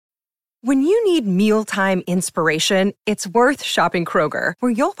When you need mealtime inspiration, it's worth shopping Kroger,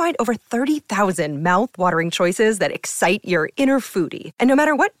 where you'll find over 30,000 mouth-watering choices that excite your inner foodie. And no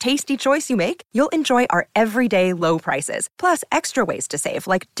matter what tasty choice you make, you'll enjoy our everyday low prices, plus extra ways to save,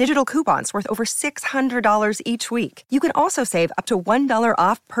 like digital coupons worth over $600 each week. You can also save up to $1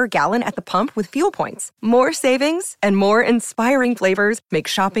 off per gallon at the pump with fuel points. More savings and more inspiring flavors make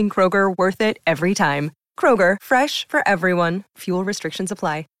shopping Kroger worth it every time. Kroger, fresh for everyone. Fuel restrictions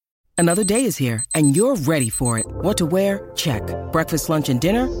apply. Another day is here, and you're ready for it. What to wear? Check. Breakfast, lunch, and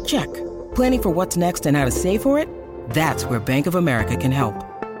dinner? Check. Planning for what's next and how to save for it? That's where Bank of America can help.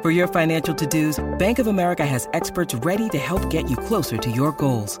 For your financial to-dos, Bank of America has experts ready to help get you closer to your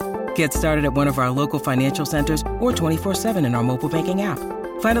goals. Get started at one of our local financial centers or 24/7 in our mobile banking app.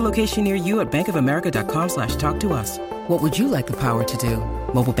 Find a location near you at bankofamerica.com/talktous. What would you like the power to do?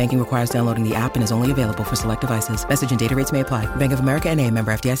 Mobile banking requires downloading the app and is only available for select devices. Message and data rates may apply. Bank of America N.A.,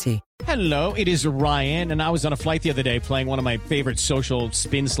 member FDIC. Hello, it is Ryan, and I was on a flight the other day playing one of my favorite social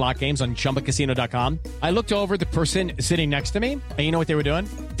spin slot games on ChumbaCasino.com. I looked over at the person sitting next to me, and you know what they were doing?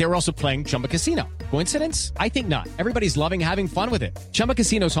 They were also playing Chumba Casino. Coincidence? I think not. Everybody's loving having fun with it. Chumba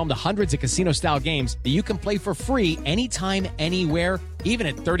Casino is home to hundreds of casino-style games that you can play for free anytime, anywhere, even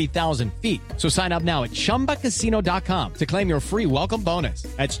at 30,000 feet. So sign up now at ChumbaCasino.com to claim your free welcome bonus.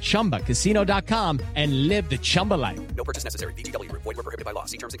 That's ChumbaCasino.com and live the Chumba life. No purchase necessary. VGW. Void where prohibited by law.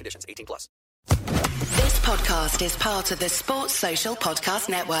 See terms and conditions. 18+. This podcast is part of the Sports Social Podcast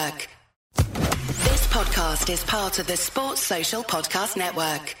Network. This podcast is part of the Sports Social Podcast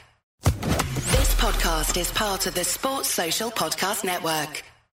Network. This podcast is part of the Sports Social Podcast Network.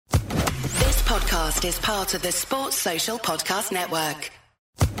 This podcast is part of the Sports Social Podcast Network.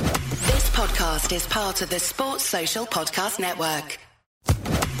 This podcast is part of the Sports Social Podcast Network.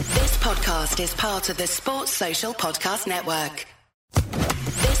 This podcast is part of the Sports Social Podcast Network.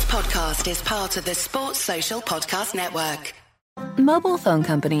 This podcast is part of the Sports Social Podcast Network. Mobile phone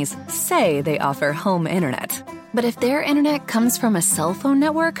companies say they offer home internet. But if their internet comes from a cell phone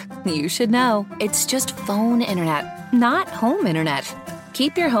network, you should know. It's just phone internet, not home internet.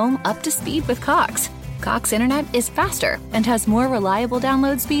 Keep your home up to speed with Cox. Cox internet is faster and has more reliable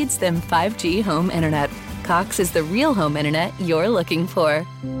download speeds than 5G home internet. Cox is the real home internet you're looking for.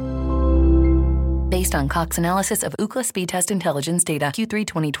 Based on Cox analysis of Ookla speed test intelligence data Q3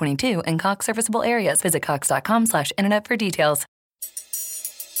 2022 and Cox serviceable areas, visit cox.com/internet for details.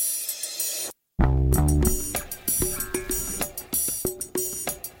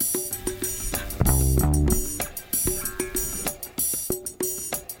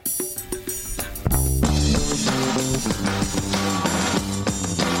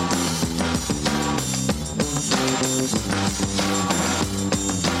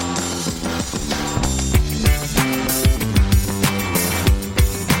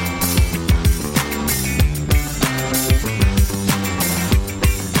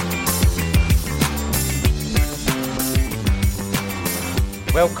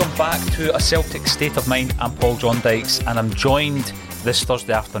 Welcome back to A Celtic State of Mind. I'm Paul John Dykes, and I'm joined this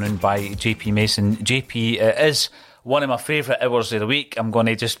Thursday afternoon by JP Mason. JP, it is one of my favourite hours of the week. I'm going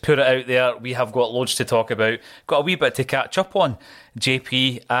to just put it out there. We have got loads to talk about, got a wee bit to catch up on,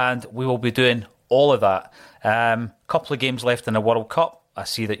 JP, and we will be doing all of that. Couple of games left in the World Cup. I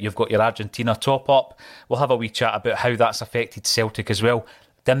see that you've got your Argentina top up. We'll have a wee chat about how that's affected Celtic as well.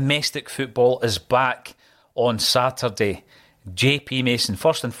 Domestic football is back on Saturday. JP Mason,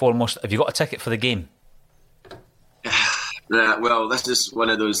 first and foremost, have you got a ticket for the game? Well, this is one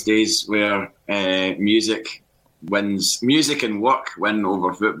of those days where music and work win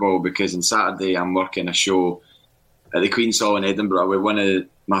over football, because on Saturday I'm working a show at the Queen's Hall in Edinburgh with one of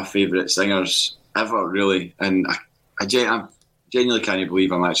my favourite singers ever, really, and I genuinely can't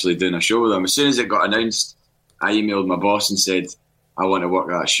believe I'm actually doing a show with them. As soon as it got announced, I emailed my boss and said I want to work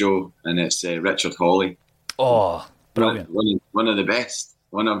that show, and it's Richard Hawley. Oh, brilliant. One of the best.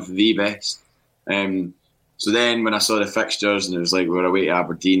 One of the best. So then when I saw the fixtures and it was like we're away to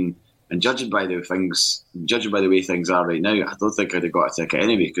Aberdeen, and judging by the way things are right now, I don't think I'd have got a ticket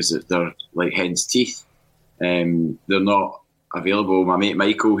anyway, because they're like hen's teeth. They're not available. My mate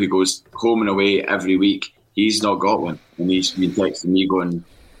Michael, who goes home and away every week, he's not got one. And he's been texting me going,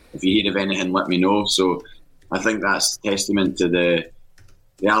 if you hear of anything, let me know. So I think that's testament to the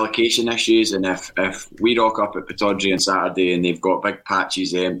allocation issues, and if we rock up at Pittodrie on Saturday and they've got big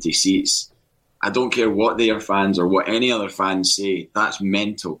patches of empty seats, I don't care what their fans or what any other fans say, that's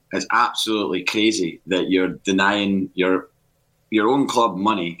mental. It's absolutely crazy that you're denying your own club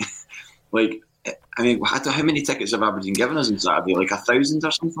money. Like, I mean, how many tickets have Aberdeen given us on Saturday? Like 1,000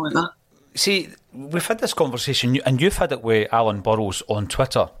 or something like that? See, we've had this conversation, and you've had it with Alan Burrows on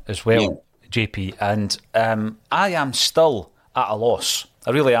Twitter as well, JP, and I am still at a loss.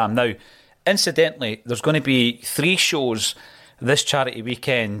 I really am. Now, incidentally, there's going to be 3 shows this charity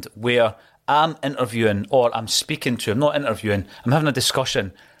weekend where I'm interviewing, or I'm speaking to, I'm not interviewing, I'm having a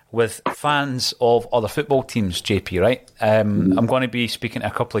discussion with fans of other football teams, JP, right? I'm going to be speaking to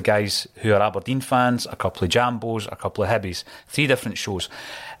a couple of guys who are Aberdeen fans, a couple of Jambos, a couple of Hibbies, 3 different shows.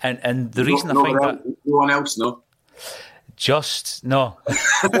 And the reason I find that... No one else, no? Just, no.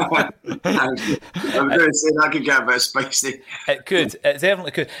 I'm going to say that could get a bit spicy. It could, it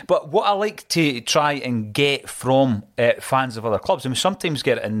definitely could. But what I like to try and get from fans of other clubs, and we sometimes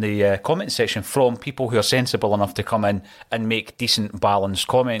get it in the comment section from people who are sensible enough to come in and make decent, balanced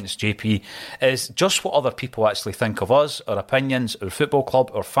comments, JP, is just what other people actually think of us, our opinions, our football club,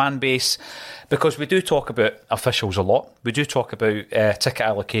 our fan base. Because we do talk about officials a lot. We do talk about ticket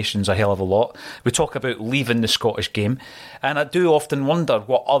allocations a hell of a lot. We talk about leaving the Scottish game. And I do often wonder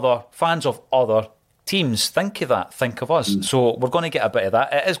what other fans of other teams think of that, think of us. So we're going to get a bit of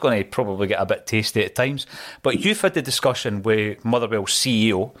that. It is going to probably get a bit tasty at times. But you've had the discussion with Motherwell's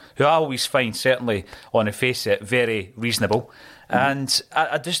CEO, who I always find, certainly on the face of it, very reasonable. And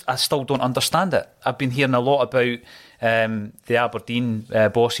I still don't understand it. I've been hearing a lot about the Aberdeen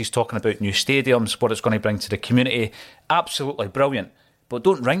bosses talking about new stadiums, what it's going to bring to the community. Absolutely brilliant. But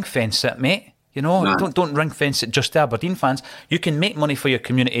don't ring fence it, mate. You know, don't ring fence it just to Aberdeen fans. You can make money for your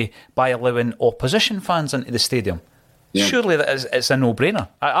community by allowing opposition fans into the stadium. Yeah. Surely it's a no-brainer.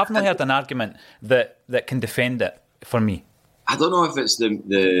 I've not heard an argument that can defend it for me. I don't know if it's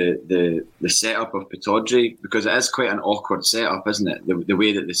the setup of Pittodrie, because it is quite an awkward setup, isn't it? The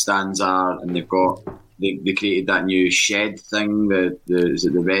way that the stands are, and they created that new shed thing. Is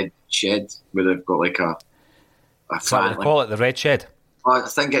it the red shed where they've got like a fan? What they call it, the red shed. I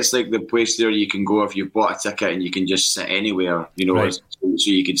think it's like the place there you can go if you've bought a ticket and you can just sit anywhere, you know, right. So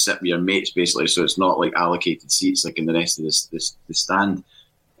you can sit with your mates basically. So it's not like allocated seats like in the rest of the stand.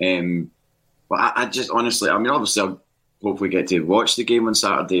 But I just honestly, I mean, obviously I'll hopefully get to watch the game on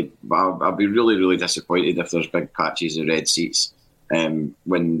Saturday, but I'll be really, really disappointed if there's big patches of red seats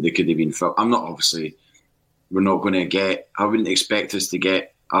when they could have been filled. We're not going to get, I wouldn't expect us to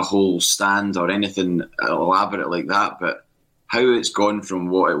get a whole stand or anything elaborate like that, but how it's gone from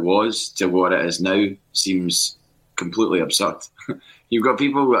what it was to what it is now seems completely absurd. You've got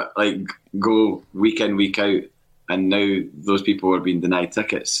people that like go week in, week out, and now those people are being denied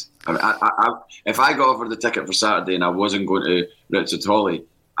tickets. If I got offered the ticket for Saturday and I wasn't going to Richard Hawley,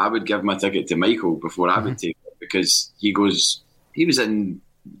 I would give my ticket to Michael before I would take it, because he was in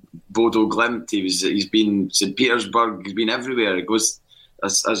Bodo Glimt, he's been St Petersburg, he's been everywhere. He goes,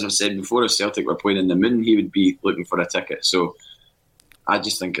 as I've said before, if Celtic were playing in the moon, he would be looking for a ticket. So I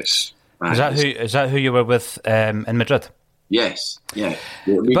just think it's... Is that who you were with in Madrid? Yes, yeah.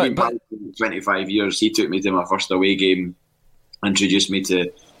 We've been playing for 25 years. He took me to my first away game, introduced me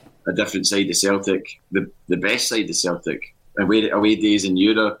to a different side of Celtic, the best side of Celtic. Away days in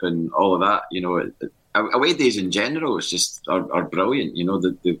Europe and all of that, you know. Away days in general are brilliant, you know.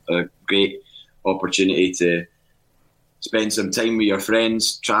 They're a great opportunity to spend some time with your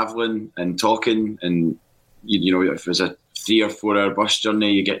friends, travelling and talking, and you know, if there's a 3 or 4 hour bus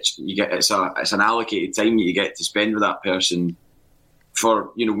journey, you get it's an allocated time that you get to spend with that person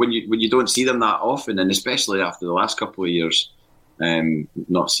for, you know, when you don't see them that often, and especially after the last couple of years,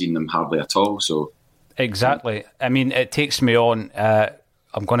 not seeing them hardly at all. So exactly. I mean, it takes me on.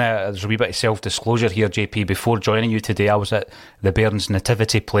 There's a wee bit of self-disclosure here, JP. Before joining you today, I was at the Bairns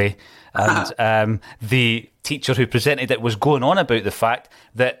Nativity play, and the teacher who presented it was going on about the fact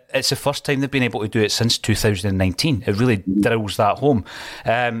that it's the first time they've been able to do it since 2019. It really drills that home.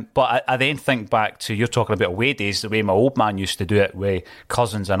 But I then think back to, you're talking about away days, the way my old man used to do it with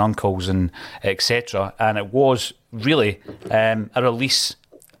cousins and uncles and etc. And it was really a release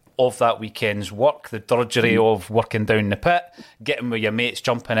of that weekend's work, the drudgery of working down the pit, getting with your mates,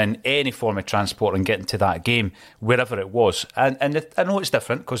 jumping in any form of transport and getting to that game, wherever it was. And I know it's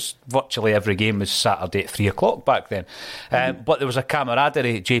different because virtually every game was Saturday at 3 o'clock back then. But there was a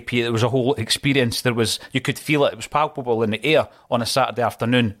camaraderie, JP, there was a whole experience. You could feel it was palpable in the air on a Saturday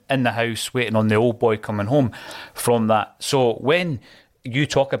afternoon in the house, waiting on the old boy coming home from that. So when you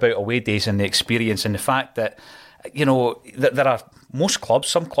talk about away days and the experience and the fact that, you know, that there are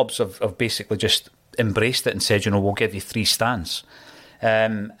some clubs have basically just embraced it and said, you know, we'll give you 3 stands.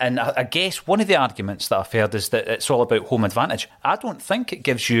 And I guess one of the arguments that I've heard is that it's all about home advantage. I don't think it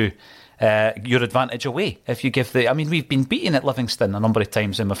gives you your advantage away if you give we've been beaten at Livingston a number of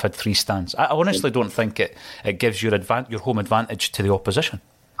times and we've had 3 stands. I honestly don't think it gives your home advantage to the opposition.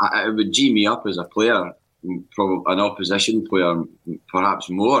 it would G me up as a player, probably an opposition player, perhaps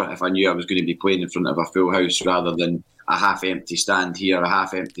more, if I knew I was going to be playing in front of a full house rather than a half-empty stand here, a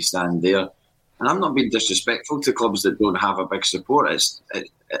half-empty stand there. And I'm not being disrespectful to clubs that don't have a big support. That's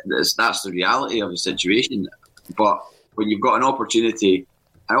the reality of the situation. But when you've got an opportunity,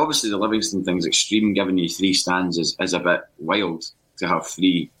 and obviously the Livingston thing's extreme, giving you 3 stands is a bit wild to have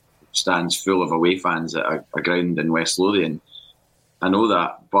 3 stands full of away fans at a ground in West Lothian. I know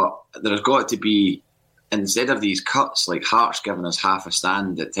that, but there's got to be, instead of these cuts, like Hearts giving us half a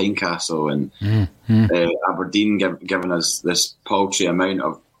stand at Tynecastle and Aberdeen giving us this paltry amount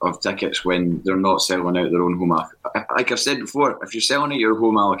of tickets when they're not selling out their own home. Like I've said before, if you're selling out your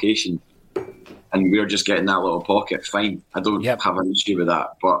home allocation and we're just getting that little pocket, fine. I don't have an issue with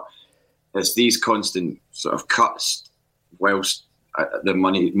that. But it's these constant sort of cuts whilst the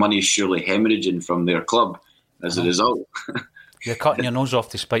money is surely hemorrhaging from their club as a result. You're cutting your nose off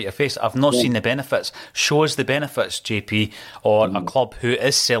to spite your face. I've not seen the benefits. Show us the benefits, JP, or a club who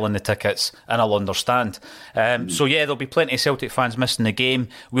is selling the tickets, and I'll understand. So, there'll be plenty of Celtic fans missing the game.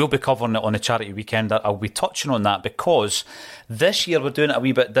 We'll be covering it on the charity weekend. I'll be touching on that because this year we're doing it a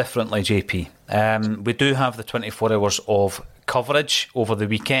wee bit differently, JP. We do have the 24 hours of coverage over the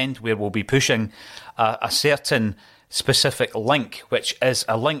weekend where we'll be pushing a certain specific link, which is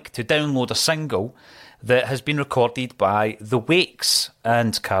a link to download a single that has been recorded by The Wakes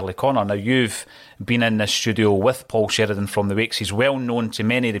and Carly Connor. Now, you've been in this studio with Paul Sheridan from The Wakes. He's well known to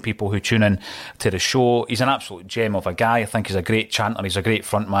many of the people who tune in to the show. He's an absolute gem of a guy. I think he's a great chanter. He's a great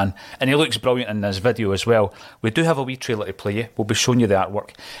frontman. And he looks brilliant in this video as well. We do have a wee trailer to play you. We'll be showing you the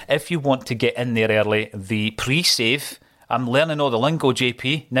artwork. If you want to get in there early, the pre-save... I'm learning all the lingo,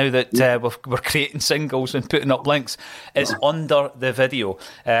 JP, now that we're creating singles and putting up links. It's under the video.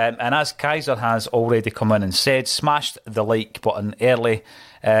 And as Kaiser has already come in and said, smash the like button early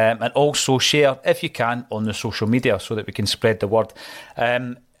and also share, if you can, on the social media so that we can spread the word.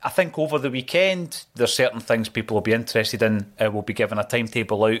 I think over the weekend, there's certain things people will be interested in. We'll be giving a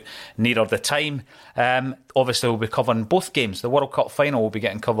timetable out nearer the time. Obviously, we'll be covering both games. The World Cup final will be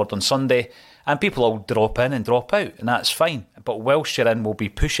getting covered on Sunday, and people will drop in and drop out, and that's fine. But whilst you're in, we'll be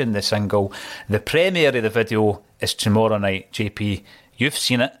pushing the single. The premiere of the video is tomorrow night, JP. You've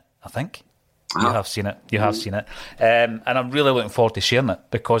seen it, I think. You have seen it. You have seen it. And I'm really looking forward to sharing it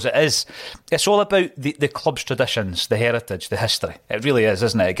because it's all about the club's traditions, the heritage, the history. It really is,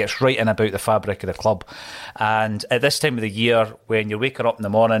 isn't it? It gets right in about the fabric of the club. And at this time of the year, when you're waking up in the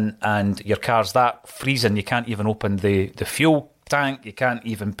morning and your car's that freezing, you can't even open the fuel tank, you can't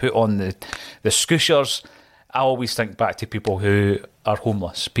even put on the scooshers. I always think back to people who are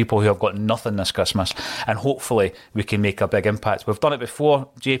homeless, people who have got nothing this Christmas, and hopefully we can make a big impact. We've done it before,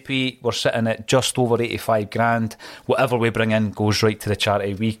 JP. We're sitting at just over 85 grand. Whatever we bring in goes right to the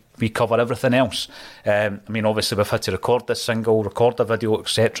charity. We cover everything else. Obviously we've had to record this single, record the video,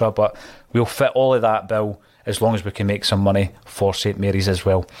 etc., but we'll fit all of that bill as long as we can make some money for St Mary's as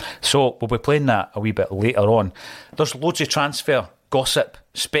well. So we'll be playing that a wee bit later on. There's loads of transfer, gossip,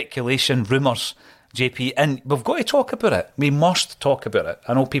 speculation, rumours, JP, and we've got to talk about it. We must talk about it.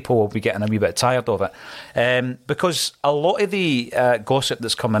 I know people will be getting a wee bit tired of it because a lot of the gossip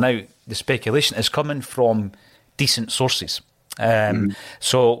that's coming out, the speculation, is coming from decent sources.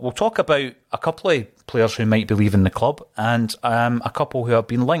 So we'll talk about a couple of players who might be leaving the club and a couple who have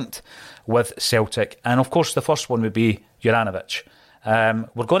been linked with Celtic. And of course, the first one would be Juranovic.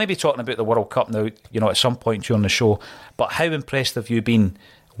 We're going to be talking about the World Cup now, at some point during the show. But how impressed have you been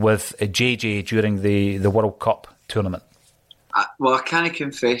with JJ during the World Cup tournament? Well, I kind of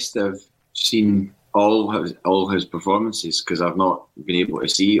confess to have seen all his performances because I've not been able to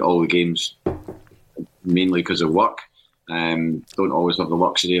see all the games, mainly because of work. Don't always have the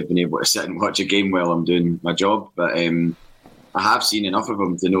luxury of being able to sit and watch a game while I'm doing my job, but I have seen enough of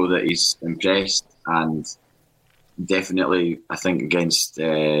him to know that he's impressed, and definitely I think against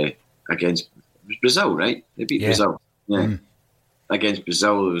Brazil, right? They beat Brazil. Yeah. Against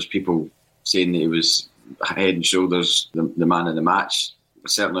Brazil, there was people saying that he was head and shoulders the man of the match,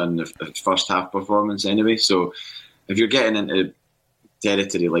 certainly in the first half performance anyway. So if you're getting into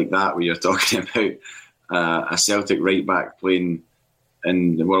territory like that where you're talking about a Celtic right back playing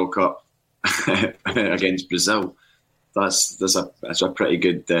in the World Cup against Brazil, that's a pretty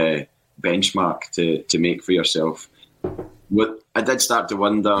good benchmark to make for yourself. What I did start to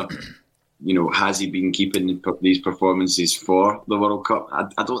wonder, has he been keeping these performances for the World Cup?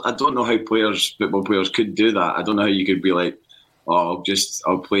 I don't know how football players could do that. I don't know how you could be like, I'll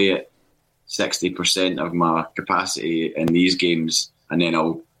play at 60% of my capacity in these games, and then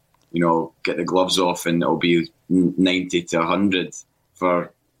I'll get the gloves off, and it'll be 90 to 100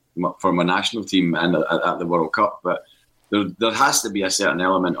 for for my national team and at the World Cup. But there has to be a certain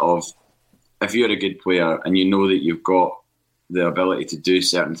element of, if you're a good player and you know that you've got the ability to do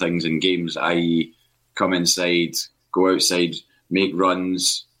certain things in games, i.e. come inside, go outside, make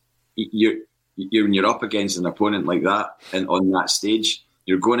runs, when you're up against an opponent like that and on that stage,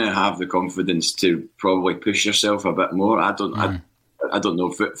 you're going to have the confidence to probably push yourself a bit more. I don't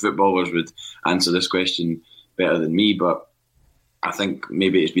know if footballers would answer this question better than me, but I think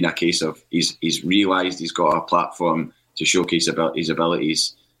maybe it's been a case of he's realised he's got a platform to showcase about his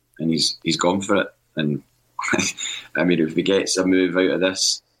abilities, and he's gone for it. And I mean, if he gets a move out of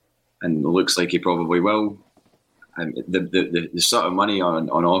this, and it looks like he probably will, and the sort of money on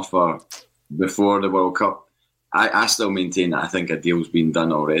offer before the World Cup, I still maintain that I think a deal's been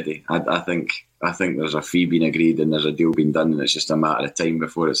done already. I think there's a fee being agreed and there's a deal being done, and it's just a matter of time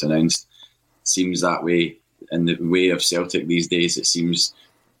before it's announced. It seems that way in the way of Celtic these days. It seems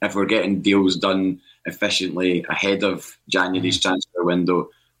if we're getting deals done efficiently ahead of January's transfer window,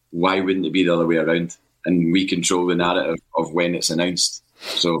 why wouldn't it be the other way around? And we control the narrative of when it's announced.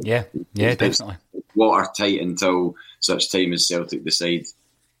 So yeah, definitely. Watertight until such time as Celtic decide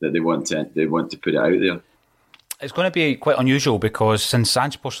that they want to put it out there. It's going to be quite unusual because since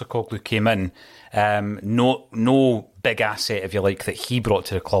Ange Postecoglou came in, no big asset, if you like, that he brought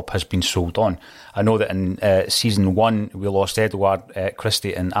to the club has been sold on. I know that in season 1 we lost Edouard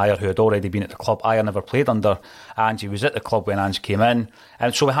Christie and Ayer, who had already been at the club. Ayer never played under Ange. He was at the club when Ange came in.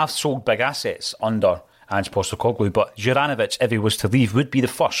 And so we have sold big assets under Ange Postecoglou. But Juranovic, if he was to leave, would be the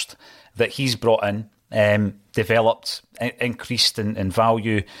first that he's brought in, developed, increased in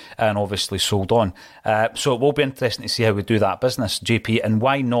value, and obviously sold on. So it will be interesting to see how we do that business, JP, and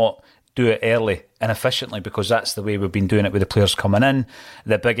why not do it early and efficiently, because that's the way we've been doing it with the players coming in.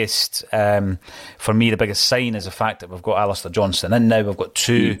 The biggest, for me, the biggest sign is the fact that we've got Alistair Johnston in now. We've got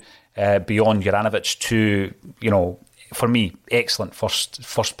two, beyond Juranovic, two, for me, excellent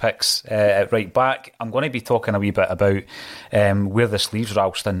first picks at right back. I'm going to be talking a wee bit about where this leaves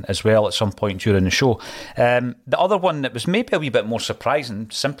Ralston as well at some point during the show. The other one that was maybe a wee bit more surprising,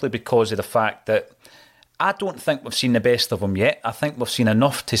 simply because of the fact that I don't think we've seen the best of him yet. I think we've seen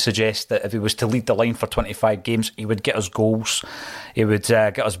enough to suggest that if he was to lead the line for 25 games, he would get us goals. He would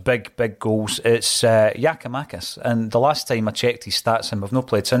get us big goals. It's Giakoumakis. And the last time I checked his stats, and we've not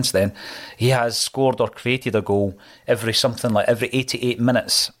played since then, he has scored or created a goal every 88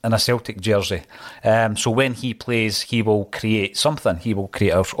 minutes in a Celtic jersey. So when he plays, he will create something. He will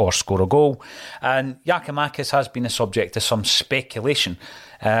create or score a goal. And Giakoumakis has been the subject of some speculation,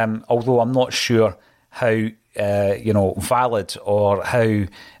 although I'm not sure how valid or how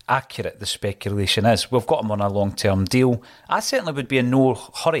accurate the speculation is. We've got him on a long-term deal. I certainly would be in no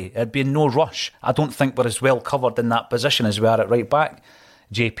hurry. I'd be in no rush. I don't think we're as well covered in that position as we are at right back,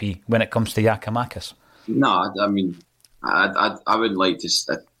 JP, when it comes to Giakoumakis. No, I mean, I would like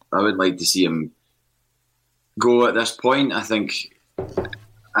to see him go at this point. I think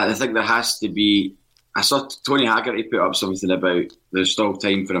there has to be. I saw Tony Haggerty put up something about there's still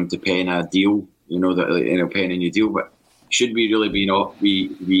time for him to pen a deal. Pen a new deal, but should we really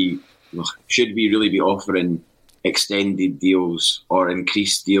be offering extended deals or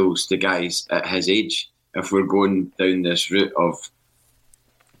increased deals to guys at his age if we're going down this route of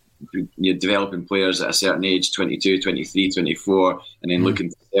developing players at a certain age, 22, 23, 24, and then looking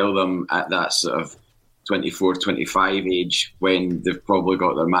to sell them at that sort of 24, 25 age when they've probably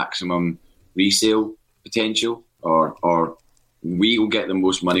got their maximum resale potential, or we will get the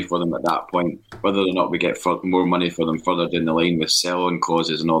most money for them at that point. Whether or not we get more money for them further down the line with sell-on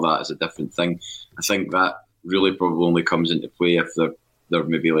clauses and all that is a different thing. I think that really probably only comes into play if they're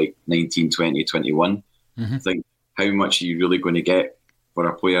maybe like 19, 20, 21. I think how much are you really going to get for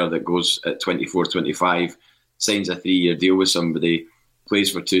a player that goes at 24, 25, signs a 3-year deal with somebody, plays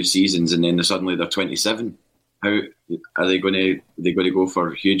for 2 seasons, and then suddenly they're 27? How are they going to go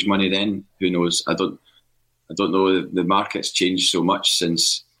for huge money then? Who knows? I don't know. The market's changed so much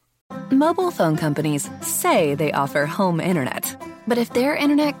since. Mobile phone companies say they offer home internet. But if their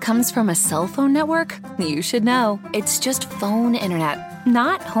internet comes from a cell phone network, you should know. It's just phone internet,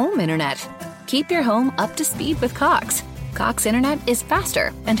 not home internet. Keep your home up to speed with Cox. Cox internet is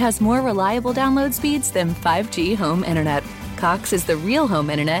faster and has more reliable download speeds than 5G home internet. Cox is the real home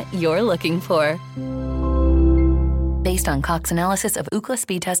internet you're looking for. Based on Cox analysis of Ookla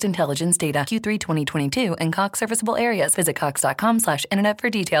speed test intelligence data, Q3 2022, and Cox serviceable areas. Visit cox.com/internet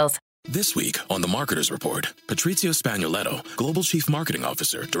for details. This week on The Marketer's Report, Patrizio Spagnoletto, Global Chief Marketing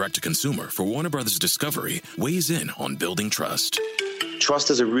Officer, Direct-to-Consumer for Warner Brothers Discovery, weighs in on building trust.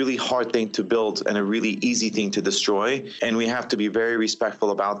 Trust is a really hard thing to build and a really easy thing to destroy, and we have to be very respectful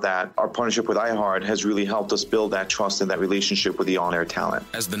about that. Our partnership with iHeart has really helped us build that trust and that relationship with the on-air talent.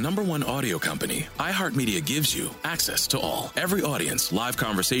 As the #1 audio company, iHeartMedia gives you access to all. Every audience, live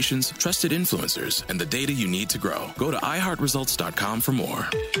conversations, trusted influencers, and the data you need to grow. Go to iHeartResults.com for more.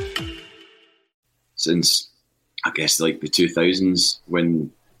 Since, I guess, like the 2000s,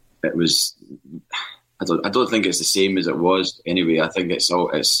 when it was... I don't think it's the same as it was anyway. I think it's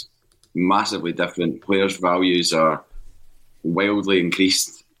massively different. Players' values are wildly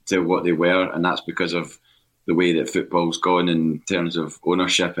increased to what they were, and that's because of the way that football's gone in terms of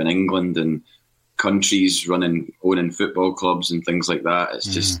ownership in England and countries owning football clubs and things like that. It's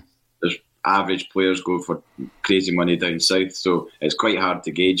just, there's average players go for crazy money down south, so it's quite hard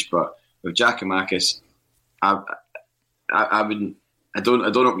to gauge. But with Giakoumakis, I wouldn't. I don't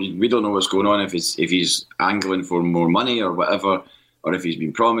know. We don't know what's going on, if he's angling for more money or whatever, or if he's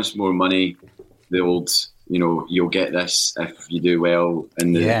been promised more money. The old, you'll get this if you do well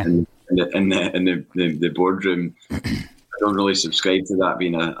in the boardroom. I don't really subscribe to that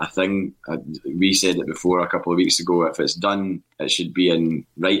being a thing. We said it before a couple of weeks ago. If it's done, it should be in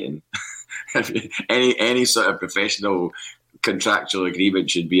writing. any sort of professional contractual agreement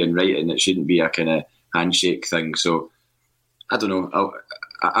should be in writing. It shouldn't be a kind of handshake thing. So I don't know.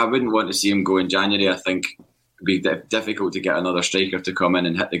 I wouldn't want to see him go in January. I think it'd be difficult to get another striker to come in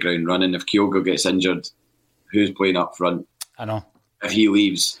and hit the ground running. If Kyogo gets injured, who's playing up front? I know. If he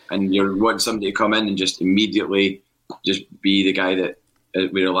leaves and you want somebody to come in and just immediately just be the guy that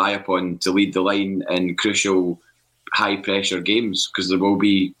we rely upon to lead the line in crucial high-pressure games, because there will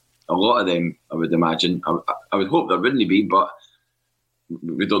be a lot of them, I would imagine. I would hope there wouldn't be, but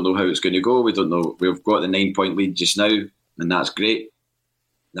we don't know how it's going to go. We don't know. We've got the 9-point lead just now, and that's great.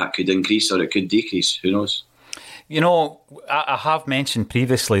 That could increase or it could decrease. Who knows? I have mentioned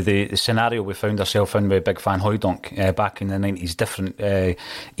previously the scenario we found ourselves in with Big Van Hooijdonk back in the 90s. Different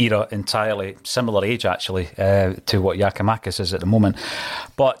era entirely, similar age actually to what Giakoumakis is at the moment.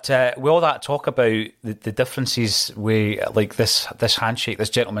 But with all that talk about the differences with like this handshake, this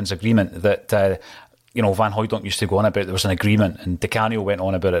gentleman's agreement that Van Hooijdonk used to go on about, there was an agreement, and Di Canio went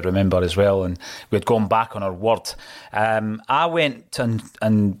on about it, remember, as well, and we had gone back on our word. I went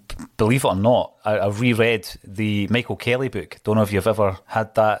and believe it or not, I reread the Michael Kelly book. Don't know if you've ever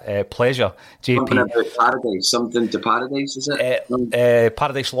had that pleasure, JP. Something about Paradise, something to Paradise, is it?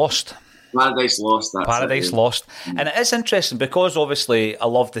 Paradise Lost. Paradise Lost. Paradise Lost. And it is interesting because obviously I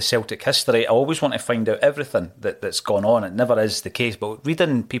love the Celtic history. I always want to find out everything that's gone on. It never is the case. But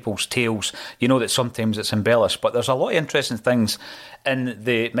reading people's tales, you know that sometimes it's embellished. But there's a lot of interesting things in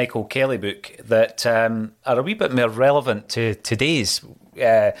the Michael Kelly book that are a wee bit more relevant to today's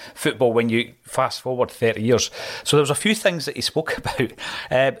football when you fast forward 30 years. So there was a few things that he spoke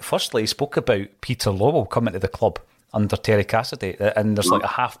about. Firstly, he spoke about Peter Lowell coming to the club under Terry Cassidy, and there's like a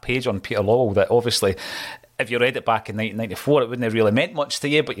half page on Peter Lowell that obviously, if you read it back in 1994, it wouldn't have really meant much to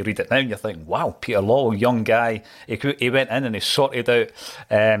you, but you read it now and you're thinking, wow, Peter Lowell, young guy, he went in and he sorted out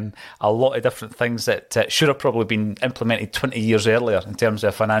a lot of different things that should have probably been implemented 20 years earlier in terms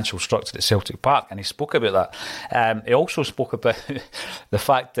of financial structure at Celtic Park, and he spoke about that. He also spoke about the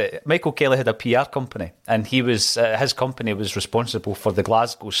fact that Michael Kelly had a PR company, and he was his company was responsible for the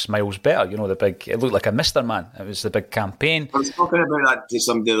Glasgow Smiles Better, the big, it looked like a Mr. Man, it was the big campaign. I was talking about that to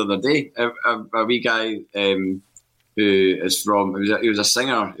somebody the other day, a wee guy who is from, he was a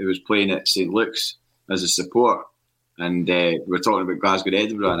singer who was playing at St Luke's as a support, and we were talking about Glasgow and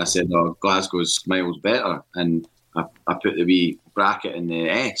Edinburgh, and I said, Glasgow's Smiles Better, and I put the wee bracket in the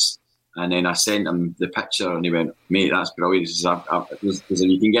S, and then I sent him the picture, and he went, mate, that's brilliant.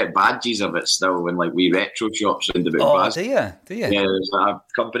 You can get badges of it still in like wee retro shops around about Glasgow. Do you? Yeah, there's a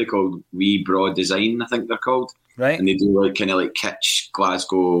company called Wee Broad Design, I think they're called, right? And they do like kind of like kitsch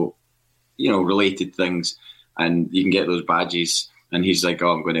Glasgow, related things, and you can get those badges. And he's like,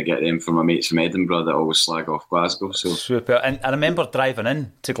 I'm going to get them for my mates from Edinburgh that always slag off Glasgow. So super. And I remember driving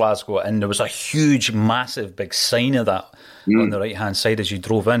in to Glasgow, and there was a huge, massive, big sign of that on the right-hand side as you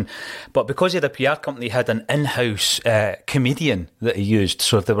drove in. But because he had a PR company, he had an in-house comedian that he used.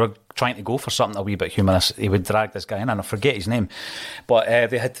 So if they were trying to go for something a wee bit humorous, he would drag this guy in, and I forget his name. But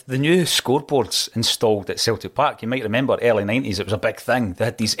they had the new scoreboards installed at Celtic Park. You might remember, early 90s, it was a big thing. They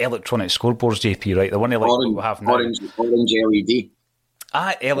had these electronic scoreboards, JP, right? The one like we have now. Orange LED.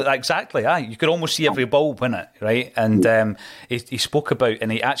 Exactly. You could almost see every bulb in it, right? And he spoke about,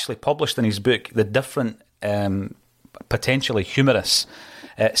 and he actually published in his book, the different potentially humorous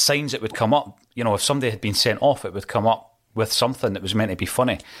signs that would come up. If somebody had been sent off, it would come up with something that was meant to be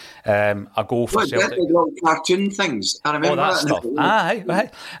funny. A goal for Celtic. Little cartoon things. I remember that stuff.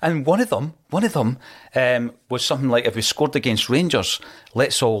 Right. And one of them was something like, if we scored against Rangers,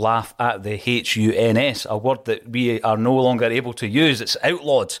 let's all laugh at the HUNS, a word that we are no longer able to use. It's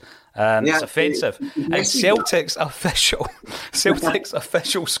outlawed. It's offensive. And Celtic's official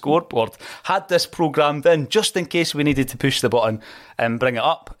scoreboard had this programmed in just in case we needed to push the button and bring it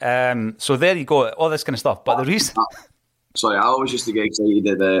up. So there you go, all this kind of stuff. But the reason... Sorry, I always used to get excited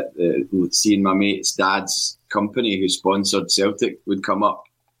at seeing my mate's dad's company who sponsored Celtic would come up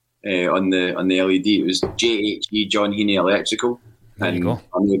on the LED. It was JHE, John Heaney Electrical. There you go.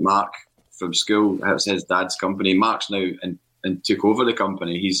 I knew Mark from school. That's his dad's company. Mark's now and took over the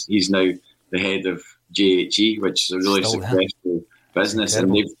company. He's now the head of JHE, which is a really successful business.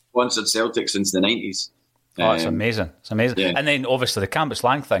 Incredible. And they've sponsored Celtic since the 90s. Oh, it's amazing. It's amazing. Yeah. And then obviously the Campus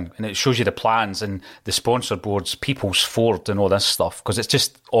Lang thing, and it shows you the plans and the sponsor boards, People's Ford and all this stuff, because it's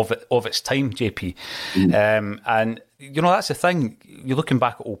just of its time, JP. And, you know, that's the thing. You're looking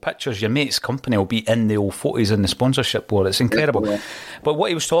back at old pictures, your mate's company will be in the old photos in the sponsorship board. It's incredible. Yeah. But what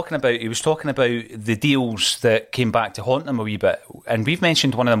he was talking about the deals that came back to haunt him a wee bit. And we've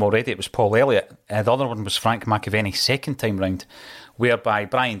mentioned one of them already. It was Paul Elliott. The other one was Frank McAvenny, second time round, whereby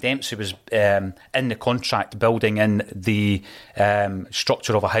Brian Dempsey was in the contract building in the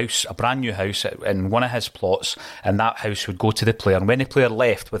structure of a house, a brand new house in one of his plots, and that house would go to the player. And when the player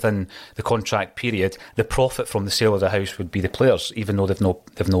left within the contract period, the profit from the sale of the house would be the players, even though they've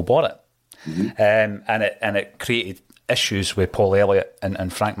no bought it. Mm-hmm. And it created issues with Paul Elliott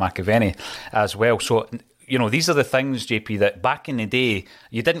and Frank McAvenny as well. So, you know, these are the things, JP, that back in the day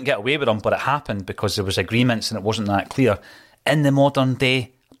you didn't get away with them, but it happened because there was agreements and it wasn't that clear. In the modern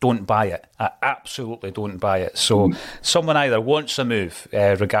day, don't buy it. I absolutely don't buy it. So someone either wants a move,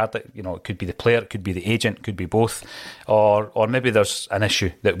 regardless, you know, it could be the player, it could be the agent, it could be both, or maybe there's an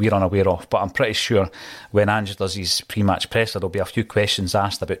issue that we're unaware of. But I'm pretty sure when Ange does his pre-match presser, there'll be a few questions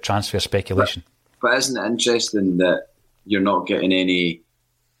asked about transfer speculation. But isn't it interesting that you're not getting any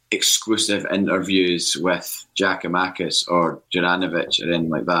exclusive interviews with Giakoumakis or Juranovic or anything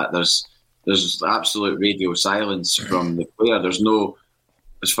like that? There's absolute radio silence from the player. There's no,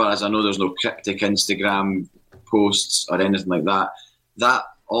 as far as I know, there's no cryptic Instagram posts or anything like that.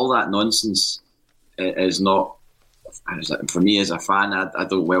 All that nonsense is not, for me as a fan, I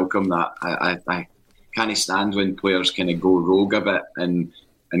don't welcome that. I can't stand when players kind of go rogue a bit and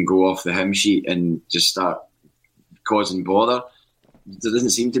go off the hymn sheet and just start causing bother. There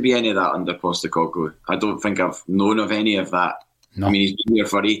doesn't seem to be any of that under Postecoglou. I don't think I've known of any of that. No. I mean, he's been here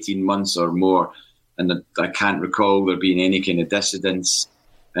for 18 months or more, and I can't recall there being any kind of dissidence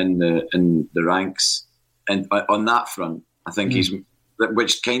in the ranks. And on that front, I think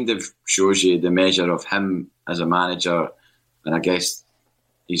which kind of shows you the measure of him as a manager. And I guess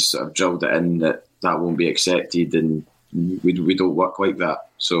he's sort of drilled it in that won't be accepted, and we don't work like that.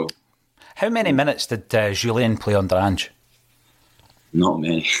 So, how many minutes did Julien play under Ange? Not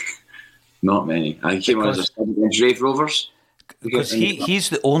many. Not many. I came on as a sub against Raith Rovers. Because he's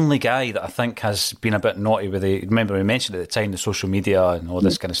the only guy that I think has been a bit naughty with remember we mentioned at the time, the social media and all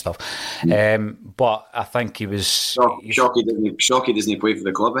this kind of stuff. But I think he was... Shockey doesn't play for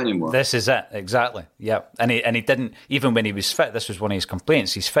the club anymore. This is it, exactly. Yeah. And he didn't, even when he was fit, this was one of his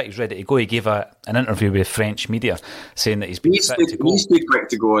complaints, he's fit, he's ready to go. He gave an interview with French media saying that he's been fit to go. He's too quick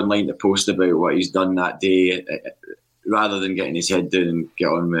to go online to post about what he's done that day, rather than getting his head down and get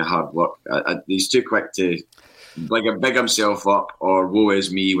on with hard work. He's too quick to... like a big himself up or woe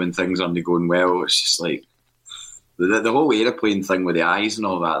is me when things aren't going well. It's just like the whole aeroplane thing with the eyes and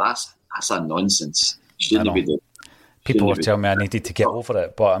all that. That's a nonsense. Shouldn't be doing. People were telling me I needed to get over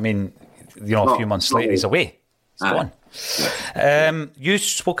it, but I mean, you know, a few months later he's away. He's gone. You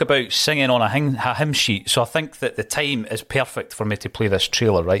spoke about singing on a hymn sheet, so I think that the time is perfect for me to play this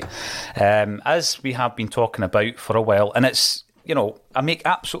trailer, right? As we have been talking about for a while, and it's, you know, I make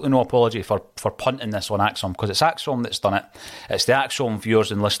absolutely no apology for punting this on Axom, because it's Axom that's done it. It's the Axom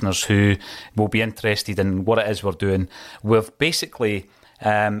viewers and listeners who will be interested in what it is we're doing. We've basically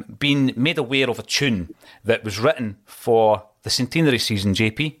been made aware of a tune that was written for the centenary season,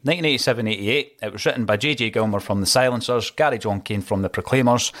 JP, 1987-88. It was written by J.J. Gilmer from the Silencers, Gary John Kane from the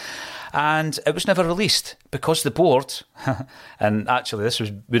Proclaimers, and it was never released because the board, and actually this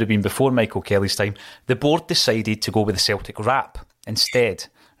would have been before Michael Kelly's time, the board decided to go with the Celtic rap instead,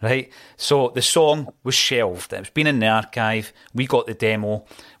 right? So the song was shelved. It's been in the archive. We got the demo.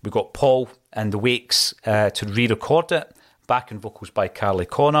 We got Paul and the Wakes to re-record it, backing vocals by Carly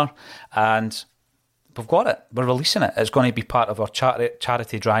Connor, and we've got it. We're releasing it. It's going to be part of our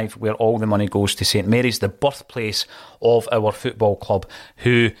charity drive where all the money goes to St Mary's, the birthplace of our football club,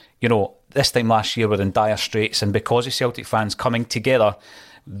 who, this time last year were in dire straits, and because of Celtic fans coming together,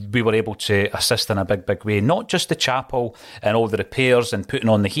 we were able to assist in a big, big way. Not just the chapel and all the repairs and putting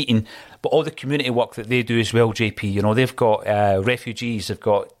on the heating, but all the community work that they do as well, JP. They've got refugees, they've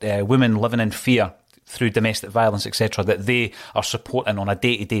got women living in fear through domestic violence, etc., that they are supporting on a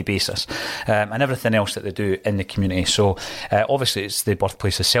day-to-day basis, and everything else that they do in the community. So obviously it's the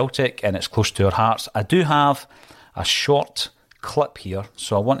birthplace of Celtic and it's close to our hearts. I do have a short clip here,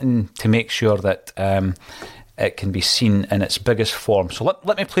 so I want to make sure that it can be seen in its biggest form. So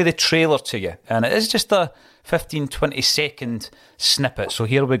let me play the trailer to you, and it is just a 15-20 second snippet, so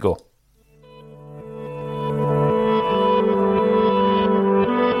here we go.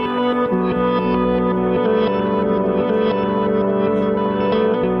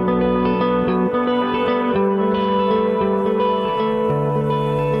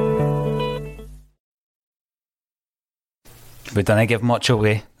 We didn't give much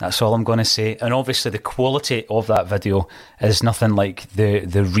away, that's all I'm going to say. And obviously the quality of that video is nothing like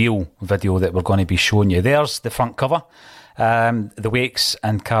the real video that we're going to be showing you. There's the front cover, the Wakes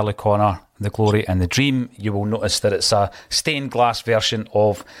and Carly Connor, the Glory and the Dream. You will notice that it's a stained glass version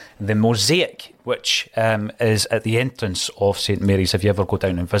of the mosaic, which is at the entrance of St Mary's if you ever go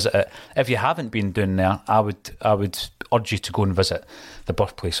down and visit it. If you haven't been down there, I would urge you to go and visit the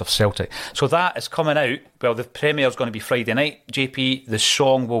birthplace of Celtic. So that is coming out. Well, the premiere is going to be Friday night, JP. The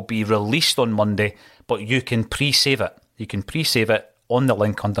song will be released on Monday, but you can pre-save it. You can pre-save it on the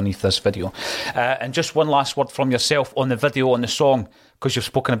link underneath this video. And just one last word from yourself on the video, on the song, because you've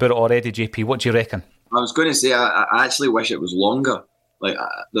spoken about it already, JP. What do you reckon? I was going to say, I actually wish it was longer. Like,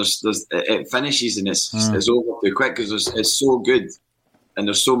 it finishes and it's over too quick because it's so good and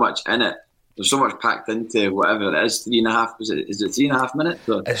there's so much in it. There's so much packed into whatever it is. 3.5. Is it 3.5 minutes?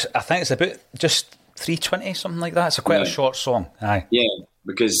 Or? I think it's about just 3:20, something like that. It's quite a short song. Aye. Yeah,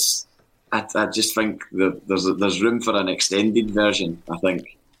 because I just think that there's room for an extended version. I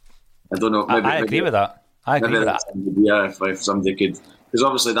think. I don't know. I agree with that. I agree with that. Yeah, if somebody could, because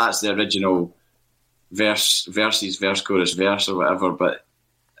obviously that's the original verse, chorus, verse, or whatever. But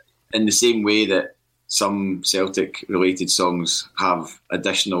in the same way that some Celtic-related songs have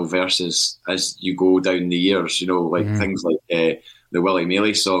additional verses as you go down the years, things like the Willie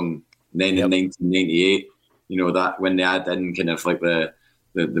Maley song, then in 1998, that when they add in kind of like the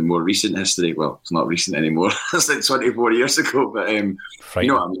more recent history. Well, it's not recent anymore. It's like 24 years ago, but you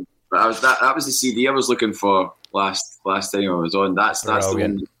know what I mean. But that was the CD I was looking for last time I was on. That's the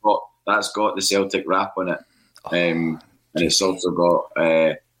one that's got the Celtic rap on it, and it's also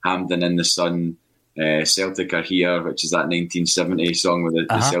got Hampden in the Sun. Celtic Are Here, which is that 1970 song with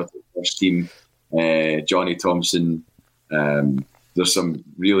the Celtic first team. Johnny Thompson. There's some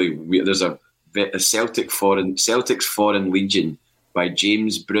really weird. There's a Celtic's Foreign Legion by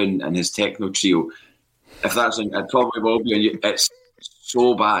James Brune and his techno trio. If that's on, it probably will be on you. It's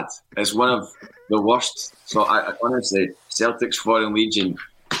so bad. It's one of the worst. So I honestly, Celtic's Foreign Legion,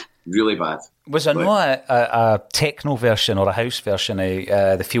 really bad. Was there not a techno version or a house version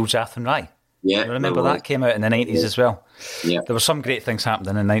of the Fields Athenry? Yeah, I remember that came out in the 90s as well. Yeah. There were some great things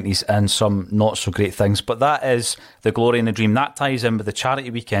happening in the 90s and some not so great things, but that is the Glory and the Dream. That ties in with the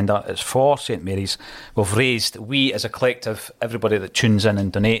charity weekend. It's for St Mary's. We as a collective, everybody that tunes in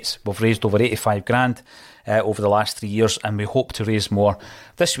and donates, we've raised over 85 grand over the last 3 years, and we hope to raise more.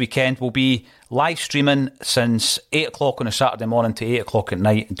 This weekend we'll be live streaming since 8 o'clock on a Saturday morning to 8 o'clock at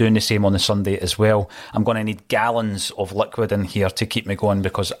night, doing the same on the Sunday as well. I'm going to need gallons of liquid in here to keep me going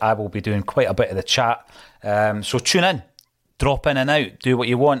because I will be doing quite a bit of the chat. So tune in, drop in and out, do what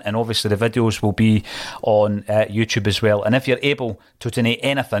you want, and obviously the videos will be on YouTube as well. And if you're able to donate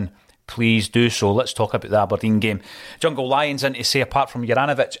anything, please do so. Let's talk about the Aberdeen game. Jungle Lions in to say, apart from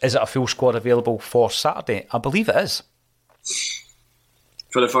Juranovic, is it a full squad available for Saturday? I believe it is.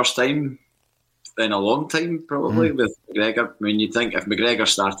 For the first time in a long time, probably, with McGregor. I mean, you'd think if McGregor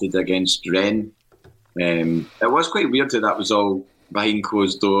started against Rennes, it was quite weird that was all behind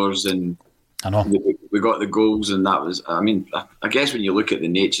closed doors, and I know we got the goals, and that was, I mean, I guess when you look at the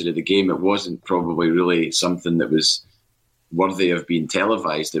nature of the game, it wasn't probably really something that was worthy of being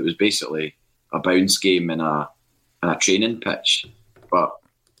televised. It was basically a bounce game in a training pitch. But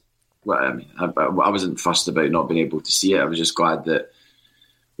I mean, I wasn't fussed about not being able to see it. I was just glad that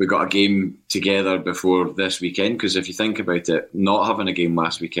we got a game together before this weekend, because if you think about it, not having a game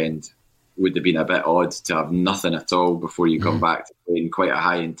last weekend would have been a bit odd to have nothing at all before you come back to playing quite a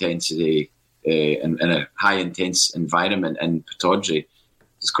high intensity in a high intense environment in Pittodrie.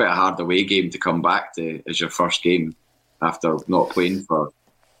 it's quite a hard away game to come back to as your first game after not playing for,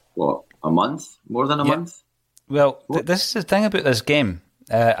 a month? More than a month? Well, this is the thing about this game.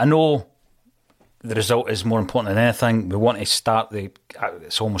 I know the result is more important than anything. We want to start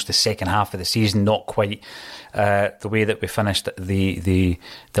it's almost the second half of the season, not quite the way that we finished the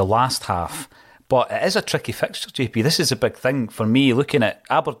last half. But it is a tricky fixture, JP. This is a big thing for me. Looking at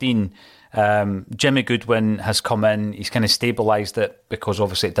Aberdeen, Jimmy Goodwin has come in. He's kind of stabilised it because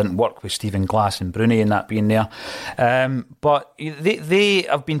obviously it didn't work with Stephen Glass and Bruni and that being there. But they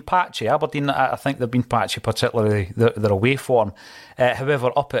have been patchy. Aberdeen, I think they've been patchy, particularly their away form.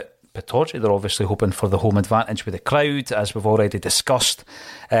 However, up at Pittodrie, they're obviously hoping for the home advantage with the crowd, as we've already discussed.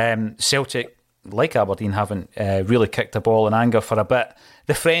 Celtic, like Aberdeen, haven't really kicked the ball in anger for a bit.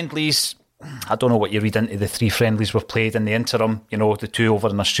 The friendlies, I don't know what you read into the 3 friendlies we've played in the interim. The 2 over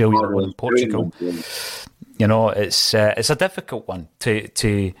in Australia, one in Portugal. It's a difficult one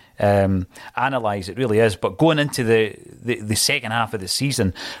to analyse. It really is. But going into the second half of the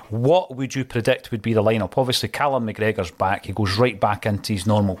season, what would you predict would be the lineup? Obviously, Callum McGregor's back. He goes right back into his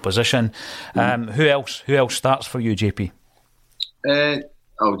normal position. Who else starts for you, JP?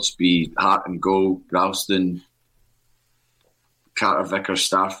 I'll just be Hart and goal, Ralston, Carter Vickers,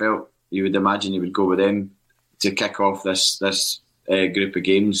 Starfelt. You would imagine you would go with them to kick off this group of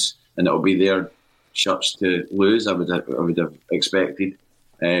games, and it'll be their shirts to lose. I would have expected,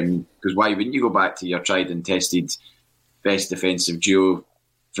 because why wouldn't you go back to your tried and tested best defensive duo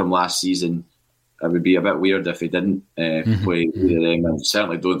from last season? It would be a bit weird if he didn't play either of them. I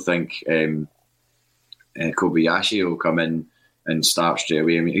certainly don't think Kobayashi will come in and start straight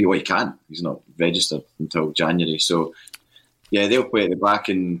away. I mean, he can't. He's not registered until January, so yeah, they'll play at the back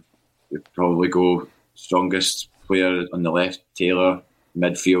and probably go strongest player on the left, Taylor.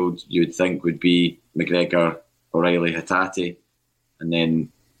 Midfield, you would think, would be McGregor, O'Reilly, Hatate, and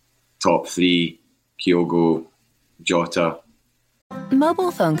then top 3, Kyogo, Jota.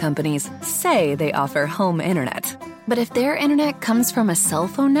 Mobile phone companies say they offer home internet. But if their internet comes from a cell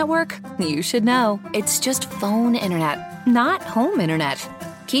phone network, you should know. It's just phone internet, not home internet.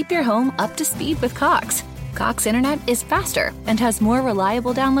 Keep your home up to speed with Cox. Cox internet is faster and has more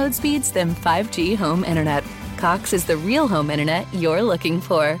reliable download speeds than 5G home internet. Cox is the real home internet you're looking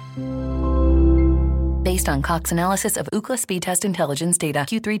for. Based on Cox analysis of Ookla speed test intelligence data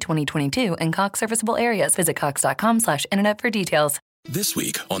Q3 2022 and Cox serviceable areas, visit cox.com/internet for details. This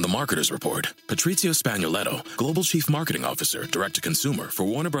week on The Marketer's Report, Patrizio Spagnoletto, Global Chief Marketing Officer, Direct-to-Consumer for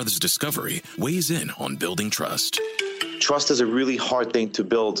Warner Brothers Discovery, weighs in on building trust. Trust is a really hard thing to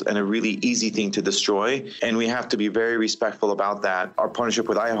build and a really easy thing to destroy, and we have to be very respectful about that. Our partnership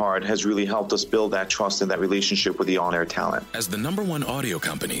with iHeart has really helped us build that trust and that relationship with the on-air talent. As the #1 audio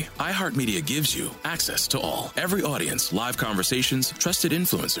company, iHeartMedia gives you access to all. Every audience, live conversations, trusted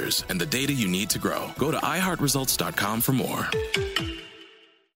influencers, and the data you need to grow. Go to iHeartResults.com for more.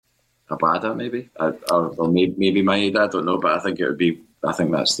 Abada, maybe? Or maybe Maeda, I don't know, but I think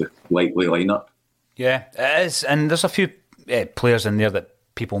that's the likely lineup. Yeah, it is. And there's a few players in there that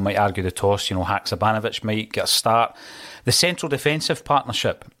people might argue the toss. Haksabanovic might get a start. The central defensive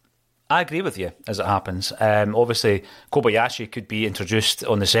partnership, I agree with you as it happens. Obviously, Kobayashi could be introduced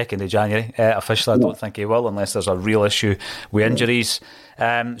on the 2nd of January. Officially, I don't think he will unless there's a real issue with injuries.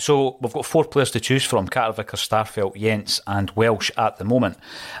 So we've got 4 players to choose from: Carter Vickers, Starfelt, Jens and Welsh at the moment.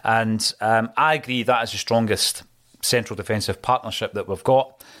 And I agree that is the strongest central defensive partnership that we've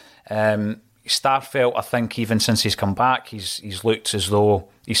got. Starfelt, I think even since he's come back, he's looked as though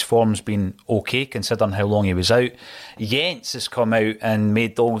his form's been okay considering how long he was out. Jens has come out and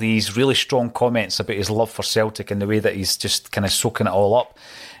made all these really strong comments about his love for Celtic and the way that he's just kind of soaking it all up,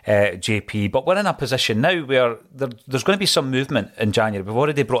 JP. But we're in a position now where there's going to be some movement in January. We've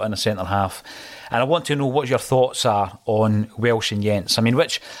already brought in a centre-half. And I want to know what your thoughts are on Welsh and Jens. I mean,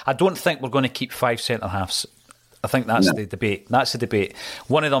 I don't think we're going to keep 5 centre-halves. I think that's the debate. That's the debate.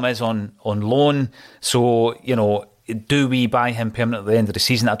 One of them is on loan. So, do we buy him permanently at the end of the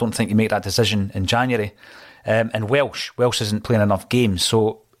season? I don't think you make that decision in January. And Welsh isn't playing enough games.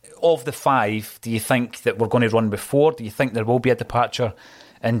 So, of the 5, do you think that we're going to run before? Do you think there will be a departure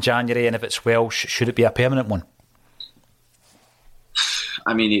in January? And if it's Welsh, should it be a permanent one?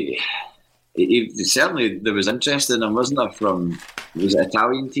 I mean, certainly there was interest in him, wasn't there, was it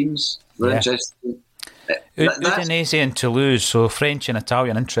Italian teams? Were interested. Udinese and Toulouse, so French and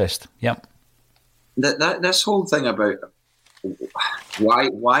Italian interest. Yep. This whole thing about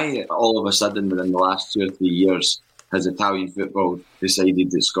why all of a sudden within the last 2 or 3 years has Italian football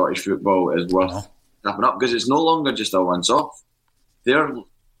decided that Scottish football is worth tapping up, because it's no longer just a once-off. They're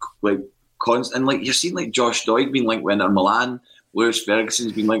like constant, like you're seeing like Josh Doig being linked with Inter Milan, Lewis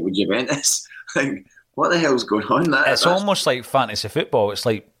Ferguson's been linked with Juventus. Like, what the hell's going on? It's almost like fantasy football. It's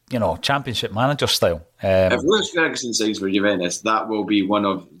like, Championship Manager style. If Lewis Ferguson signs for Juventus, that will be one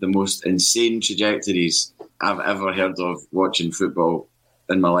of the most insane trajectories I've ever heard of watching football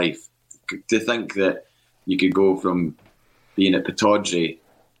in my life. To think that you could go from being at Pittodrie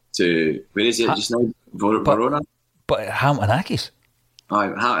to, where is it just now? Verona? But Hamilton-Accies.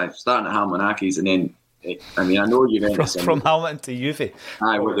 Starting at Hamilton-Accies, and then, I know Juventus. From Hamilton to Juve.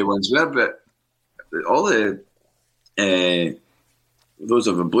 What they once were, but all the those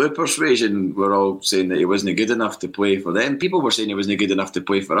of a blue persuasion were all saying that he wasn't good enough to play for them. People were saying he wasn't good enough to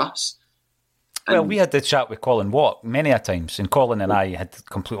play for us. Well, we had the chat with Colin Watt many a times, and Colin and I had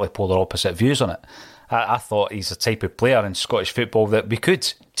completely polar opposite views on it. I thought he's a type of player in Scottish football that we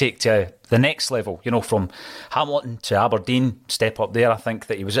could take to the next level, from Hamilton to Aberdeen, step up there. I think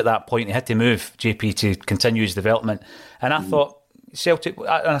that he was at that point, he had to move JP to continue his development. And I thought, Celtic, and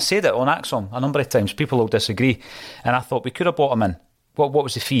I said it on Axon a number of times, people will disagree, and I thought we could have bought him in. What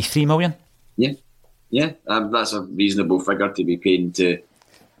was the fee? 3 million? Yeah. That's a reasonable figure to be paying to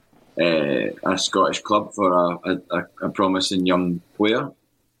a Scottish club for a promising young player.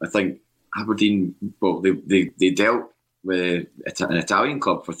 I think Aberdeen, they dealt with an Italian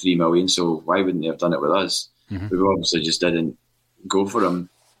club for 3 million, so why wouldn't they have done it with us? We obviously just didn't go for him.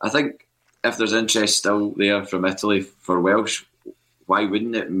 I think if there's interest still there from Italy for Welsh, why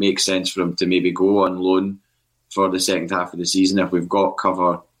wouldn't it make sense for him to maybe go on loan for the second half of the season if we've got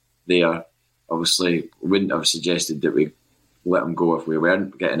cover there? Obviously, we wouldn't have suggested that we let him go if we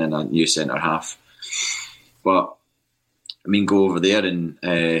weren't getting in a new centre half. But, go over there and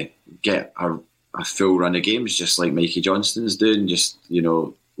get a full run of games, just like Mikey Johnston's doing, just,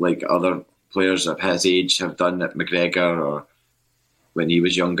 like other players of his age have done at McGregor or when he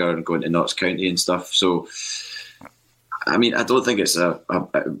was younger and going to Notts County and stuff. So, I don't think it's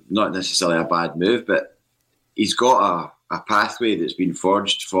not necessarily a bad move, but he's got a pathway that's been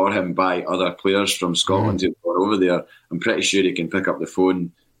forged for him by other players from Scotland who are over there. I'm pretty sure he can pick up the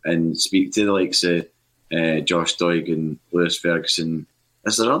phone and speak to the likes of Josh Doig and Lewis Ferguson.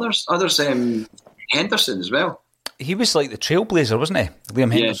 Is there others? Henderson as well. He was like the trailblazer, wasn't he?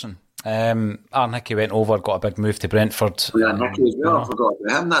 Liam Henderson. Aaron Hickey went over, got a big move to Brentford. Yeah, Hickey as well. I forgot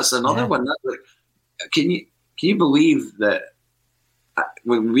about him. That's another one. Can you believe that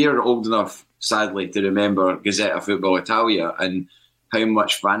when we're old enough, sadly, to remember Gazzetta Football Italia and how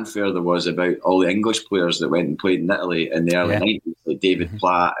much fanfare there was about all the English players that went and played in Italy in the early 90s, like David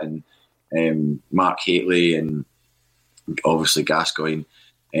Platt and Mark Haitley and obviously Gascoigne.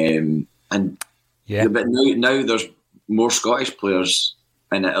 But now there's more Scottish players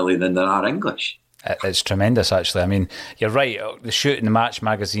in Italy than there are English. It's tremendous, actually. You're right. The Shoot and the Match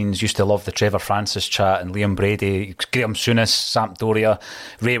magazines used to love the Trevor Francis chat and Liam Brady, Graham Souness, Sampdoria,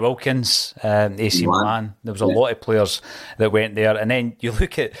 Ray Wilkins, AC Milan. There was a lot of players that went there. And then you're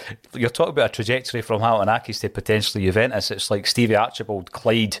talking about a trajectory from Hamilton-Accies to potentially Juventus. It's like Stevie Archibald,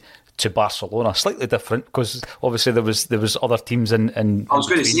 Clyde to Barcelona. Slightly different because obviously there was other teams in I was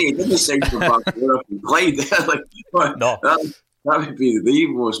going to say, he didn't sign for Barcelona from Clyde. No. That would be the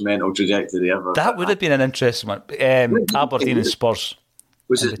most mental trajectory ever. That would have been an interesting one. Aberdeen and Spurs.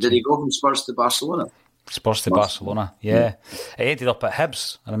 Did he go from Spurs to Barcelona? Spurs to Barcelona, yeah. He ended up at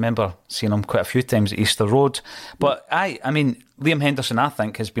Hibs. I remember seeing him quite a few times at Easter Road. But Liam Henderson, I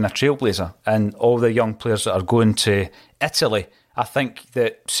think, has been a trailblazer. And all the young players that are going to Italy, I think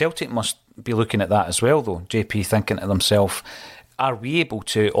that Celtic must be looking at that as well, though. JP thinking to themselves, are we able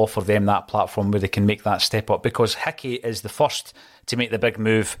to offer them that platform where they can make that step up? Because Hickey is the first to make the big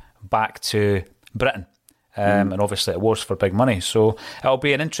move back to Britain. And obviously it was for big money. So it'll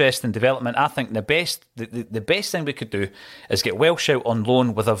be an interesting development. I think the best thing we could do is get Welsh out on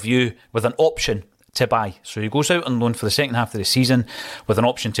loan with an option to buy. So he goes out on loan for the second half of the season with an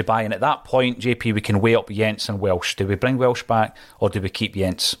option to buy. And at that point, JP, we can weigh up Jens and Welsh. Do we bring Welsh back or do we keep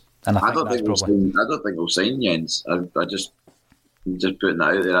Jens? And I don't think we'll sign Jens. I just putting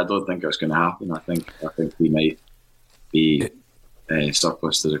that out there. I don't think it's going to happen. I think he might be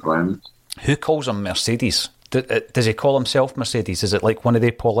surplus to requirements. Who calls him Mercedes? Does he call himself Mercedes? Is it like one of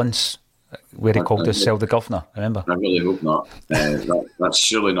the Paul Ince where he called himself the governor? Remember? I really hope not. That's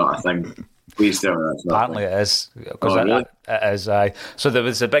surely not a thing. Please tell me that's not. Apparently it is. Really? It is. So there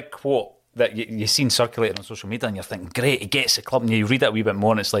was a big quote that you seen circulating on social media and you're thinking, great, he gets the club, and you read it a wee bit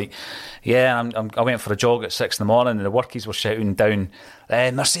more and it's like, I went for a jog at 6 a.m. and the workies were shouting down,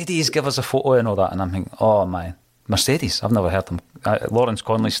 Mercedes, give us a photo and all that, and I'm thinking, oh man, Mercedes, I've never heard them Lawrence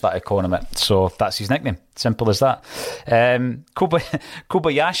Conley started calling him it, so that's his nickname. Simple as that.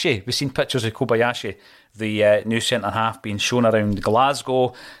 Kobayashi, we've seen pictures of Kobayashi, the new centre-half, being shown around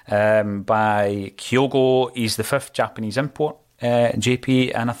Glasgow by Kyogo. He's the 5th Japanese import,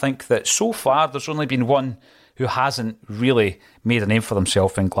 JP, and I think that so far there's only been one who hasn't really made a name for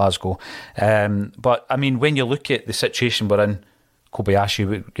himself in Glasgow. But, I mean, when you look at the situation we're in,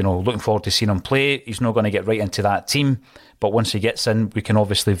 Kobayashi, looking forward to seeing him play. He's not going to get right into that team, but once he gets in, we can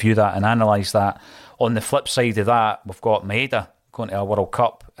obviously view that and analyse that. On the flip side of that, we've got Maeda going to a World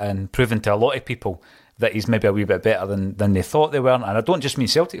Cup and proving to a lot of people that he's maybe a wee bit better than they thought they were. And I don't just mean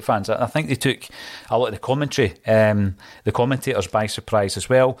Celtic fans. I think they took a lot of the commentary, the commentators by surprise as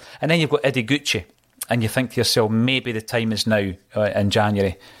well. And then you've got Ideguchi, and you think to yourself, maybe the time is now in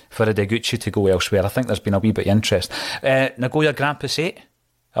January for Ideguchi to go elsewhere. I think there's been a wee bit of interest. Nagoya Grampus 8,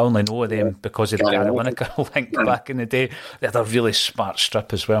 I only know them because of the Gary Lineker link back in the day. They had a really smart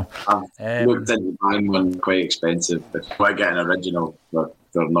strip as well. I've looked into buying one, quite expensive, but if I get an original,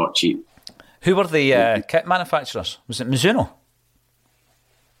 they're not cheap. Who were the kit manufacturers? Was it Mizuno?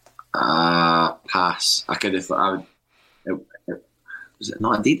 Pass. I could have thought. Was it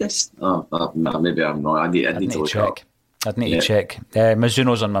not Adidas? No, maybe I'm not. I need to check. I'd need to check.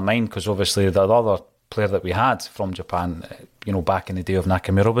 Mizuno's on my mind because obviously the other player that we had from Japan, back in the day of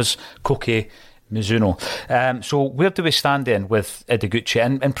Nakamura was Koke Mizuno. So where do we stand then with Ideguchi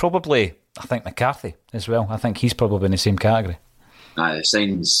and probably, I think, McCarthy as well? I think he's probably in the same category. The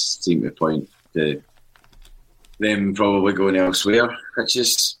signs seem to point to them probably going elsewhere, which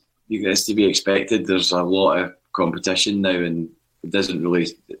is to be expected. There's a lot of competition now, and there's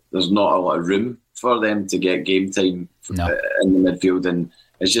not a lot of room for them to get game time in the midfield, and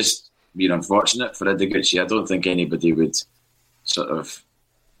it's just been unfortunate for Ideguchi. I don't think anybody would sort of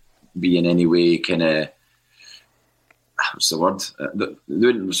be in any way kind of, what's the word? They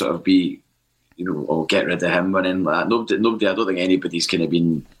wouldn't sort of be, get rid of him or anything like that. Nobody. I don't think anybody's kind of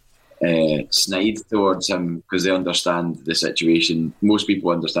been snide towards him because they understand the situation. Most people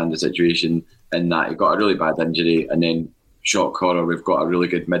understand the situation in that he got a really bad injury, and then shock horror, we've got a really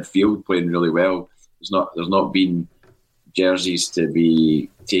good midfield playing really well. There's not been jerseys to be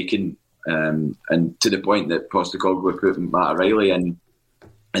taken, and to the point that Postecoglou put Matt O'Reilly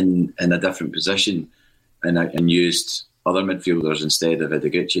in a different position and used other midfielders instead of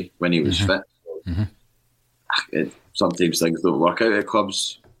Ideguchi when he was fit. Sometimes things don't work out at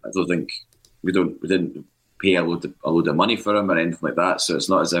clubs. I don't think we didn't pay a load of money for him or anything like that. So it's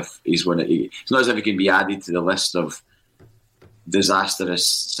not as if it's not as if he can be added to the list of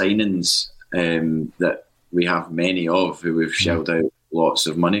disastrous signings that we have many of, who we've shelled out lots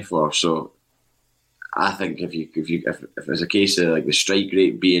of money for. So I think if it's a case of like the strike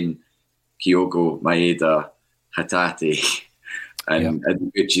rate being Kyogo, Maeda, Hatate, and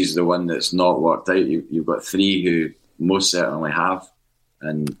Ideguchi's the one that's not worked out, you've got 3 who most certainly have,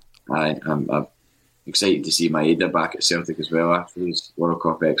 and I'm excited to see Maeda back at Celtic as well after his World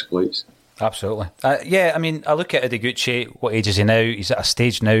Cup exploits. Absolutely. I mean, I look at Ideguchi, what age is he now? He's at a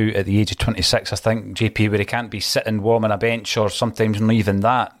stage now at the age of 26, I think, JP, where he can't be sitting warm on a bench, or sometimes not even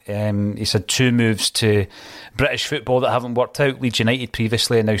that. He's had 2 moves to British football that haven't worked out. Leeds United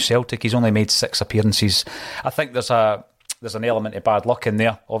previously, and now Celtic. He's only made 6 appearances. I think there's an element of bad luck in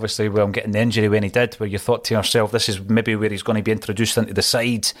there, obviously, with him getting the injury when he did, where you thought to yourself, this is maybe where he's going to be introduced into the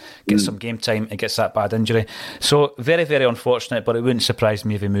side, get some game time, and gets that bad injury. So very, very unfortunate, but it wouldn't surprise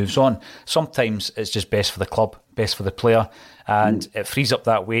me if he moves on. Sometimes it's just best for the club, best for the player, and it frees up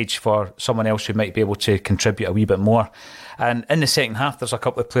that wage for someone else who might be able to contribute a wee bit more. And in the second half, there's a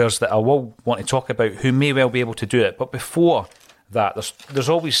couple of players that I will want to talk about who may well be able to do it. But before that, there's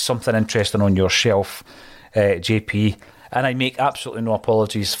always something interesting on your shelf, JP. And I make absolutely no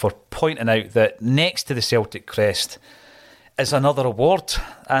apologies for pointing out that next to the Celtic crest is another award,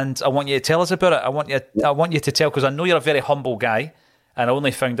 and I want you to tell us about it. I want you to tell, because I know you're a very humble guy, and I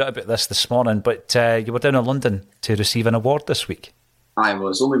only found out about this morning. But you were down in London to receive an award this week. Well,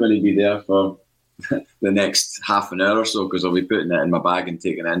 it's only going to be there for the next half an hour or so, because I'll be putting it in my bag and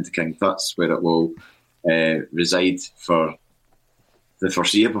taking it into King Tut's, where it will reside for the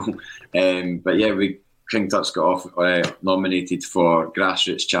foreseeable. But yeah, King Tut's got nominated for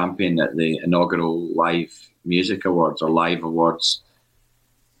Grassroots Champion at the inaugural Live Music Awards, or Live Awards.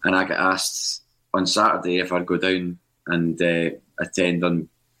 And I got asked on Saturday if I'd go down and attend on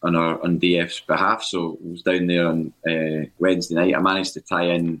DF's behalf. So I was down there on Wednesday night. I managed to tie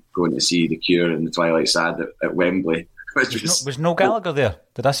in going to see The Cure and the Twilight Sad at Wembley. Was no Gallagher there?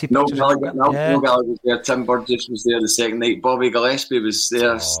 Did I see pictures? No Gallagher was there. Tim Burgess was there the second night. Bobby Gillespie was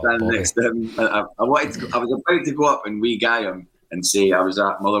there standing next to him. I was about to go up and wee guy him, and say I was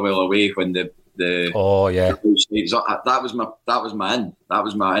at Motherwell away when the oh yeah, that was my in,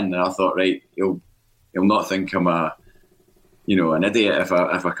 and I thought, right, he'll not think I'm an idiot if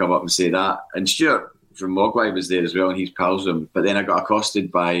I come up and say that. And Stuart from Mogwai was there as well, and he's pals with him. But then I got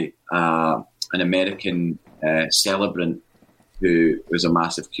accosted by an American celebrant who was a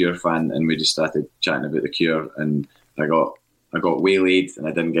massive Cure fan, and we just started chatting about the Cure, and I got waylaid, and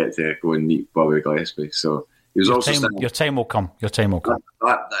I didn't get to go and meet Bobby Gillespie. So he was your time will come. Your time will come.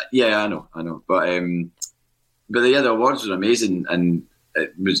 Yeah, I know. But the other awards were amazing, and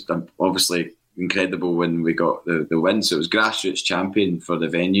it was obviously incredible when we got the win. So it was grassroots champion for the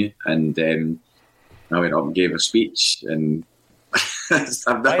venue, and I went up and gave a speech, and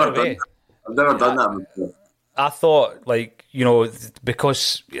I've never done that before. I thought,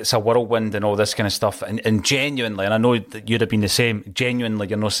 because it's a whirlwind and all this kind of stuff, and genuinely, and I know that you'd have been the same, genuinely,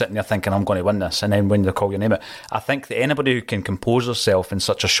 you're not sitting there thinking, I'm going to win this, and then when they call your name out, I think that anybody who can compose herself in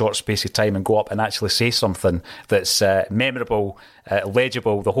such a short space of time and go up and actually say something that's memorable,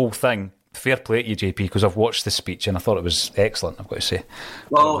 legible, the whole thing, fair play to you, JP, because I've watched the speech and I thought it was excellent, I've got to say.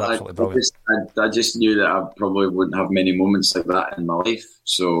 Well, I just knew that I probably wouldn't have many moments like that in my life,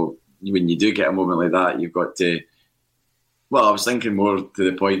 so when you do get a moment like that, you've got to... Well, I was thinking more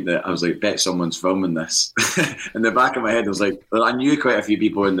to the point that I was like, bet someone's filming this. In the back of my head, I was like, well, I knew quite a few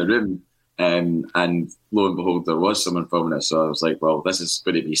people in the room, and lo and behold, there was someone filming it. So I was like, well, this is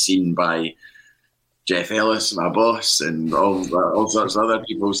going to be seen by Jeff Ellis, my boss, and all sorts of other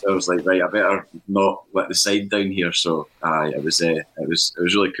people. So I was like, right, I better not let the side down here. So it was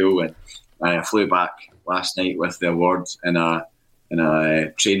really cool, and I flew back last night with the award in a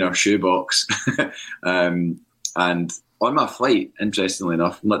trainer shoebox, and on my flight, interestingly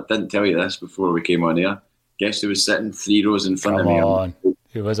enough, didn't tell you this before we came on air. Guess who was sitting 3 rows in front of me?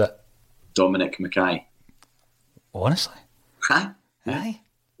 Who was it? Dominic Mackay. Honestly? Huh? Aye.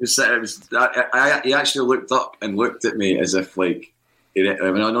 He actually looked up and looked at me as if I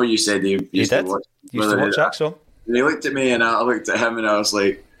know you said he used to watch Axel. And he looked at me and I looked at him and I was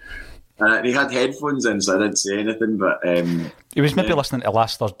like, and he had headphones in, so I didn't say anything, but... he was maybe listening to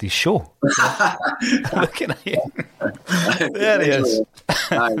last Thursday's show. Looking at you. There he is.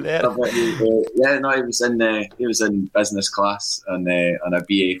 He was in business class on a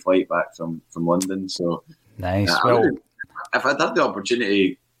BA flight back from London, so... Nice. If I'd had the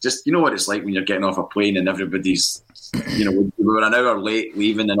opportunity, just, you know what it's like when you're getting off a plane and everybody's... we were an hour late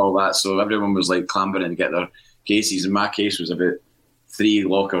leaving and all that, so everyone was like clambering to get their cases, and my case was about 3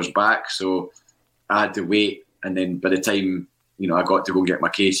 lockers back, so I had to wait, and then by the time I got to go get my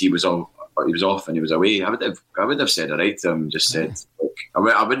case, he was off and he was away. I would have said alright to him, just said, look,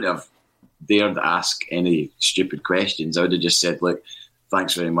 I wouldn't have dared ask any stupid questions. I would have just said, look,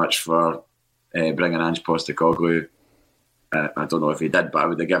 thanks very much for bringing Ange Postecoglou. I don't know if he did, but I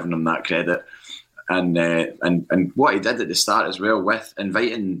would have given him that credit. And what he did at the start as well, with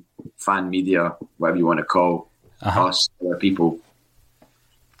inviting fan media, whatever you want to call us, people,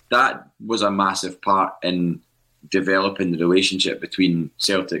 that was a massive part in developing the relationship between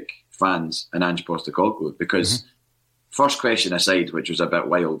Celtic fans and Ange Postecoglou, because first question aside, which was a bit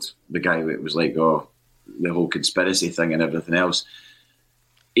wild, the guy that was like, the whole conspiracy thing and everything else,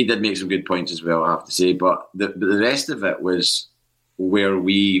 he did make some good points as well, I have to say, but the rest of it was where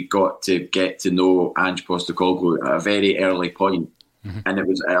we got to know Ange Postecoglou at a very early point. And it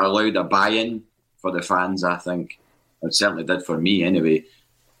allowed a buy-in for the fans, I think. It certainly did for me anyway,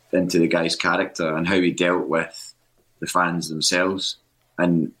 into the guy's character and how he dealt with the fans themselves.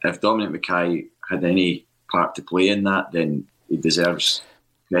 And if Dominic Mackay had any part to play in that, then he deserves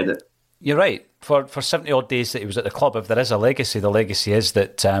credit. You're right. For 70 odd days that he was at the club, if there is a legacy, the legacy is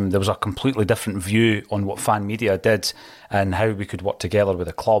that there was a completely different view on what fan media did and how we could work together with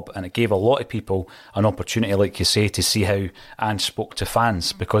the club, and it gave a lot of people an opportunity, like you say, to see how Ange spoke to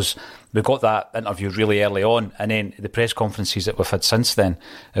fans, because we got that interview really early on, and then the press conferences that we've had since then,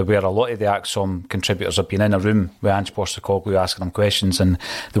 where a lot of the AXOM contributors have been in a room with Ange Postecoglou asking him questions, and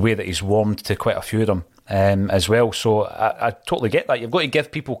the way that he's warmed to quite a few of them as well. So I totally get that. You've got to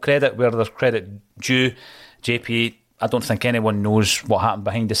give people credit where there's credit due. JP, I don't think anyone knows what happened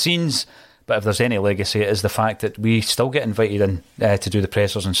behind the scenes, but if there's any legacy, it is the fact that we still get invited in to do the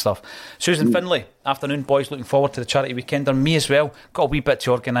pressers and stuff. Susan Finlay, afternoon, boys. Looking forward to the charity weekend. And me as well. Got a wee bit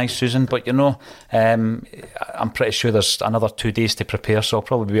to organise, Susan, but I'm pretty sure there's another 2 days to prepare, so I'll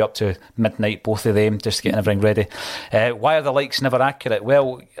probably be up to midnight, both of them, just getting everything ready. Why are the likes never accurate?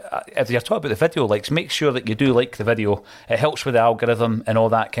 Well, if you're talking about the video likes, make sure that you do like the video. It helps with the algorithm and all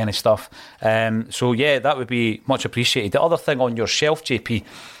that kind of stuff. So yeah, that would be much appreciated. The other thing on your shelf, JP,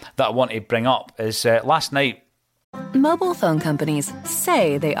 that I want to bring up is last night Mobile phone companies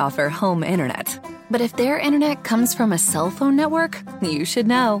say they offer home internet. But if their internet comes from a cell phone network, you should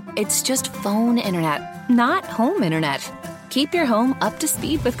know. It's just phone internet, not home internet. Keep your home up to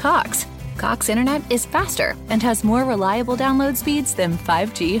speed with Cox. Cox internet is faster and has more reliable download speeds than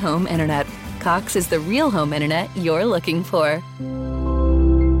 5G home internet. Cox is the real home internet you're looking for.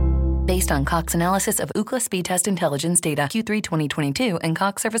 Based on Cox analysis of Ookla speed test intelligence data, Q3 2022, and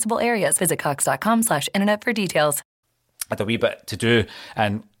Cox serviceable areas. Visit cox.com/internet for details. I had a wee bit to do,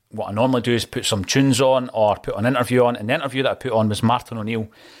 and what I normally do is put some tunes on or put an interview on, and the interview that I put on was Martin O'Neill.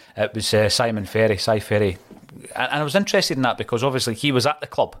 It was Cy Ferry, and I was interested in that because obviously he was at the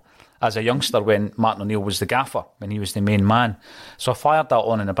club as a youngster when Martin O'Neill was the gaffer, when he was the main man. So I fired that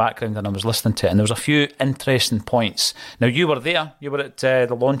on in the background and I was listening to it, and there was a few interesting points. Now, you were there. You were at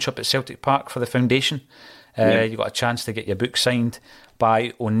the launch up at Celtic Park for the foundation. You got a chance to get your book signed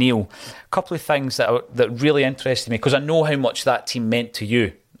by O'Neill. A couple of things that really interested me, because I know how much that team meant to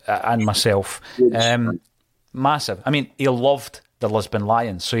you and myself. Massive. I mean, he loved the Lisbon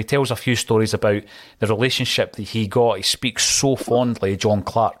Lions. So he tells a few stories about the relationship that he got. He speaks so fondly of John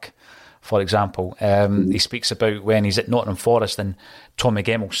Clark, for example. He speaks about when he's at Nottingham Forest and Tommy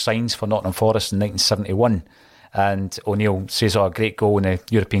Gemmell signs for Nottingham Forest in 1971. And O'Neill says, a great goal in the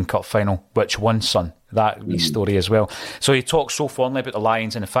European Cup final. Which one, son? That wee story as well. So he talks so fondly about the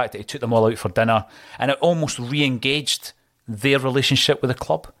Lions and the fact that he took them all out for dinner, and it almost re-engaged their relationship with the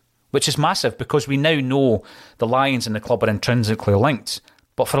club, which is massive because we now know the Lions and the club are intrinsically linked.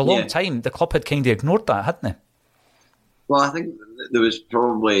 But for a long time, the club had kind of ignored that, hadn't they? Well, I think there was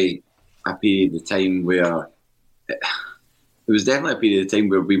probably a period of time where there was definitely a period of time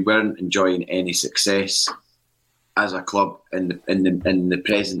where we weren't enjoying any success as a club in the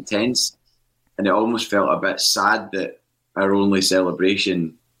present tense, and it almost felt a bit sad that our only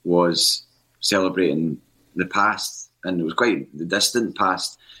celebration was celebrating the past, and it was quite the distant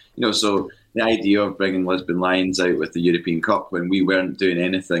past. You know, so the idea of bringing Lisbon Lions out with the European Cup when we weren't doing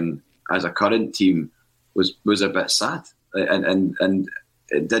anything as a current team was a bit sad, and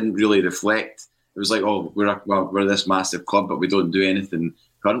it didn't really reflect. It was like, oh, we're this massive club, but we don't do anything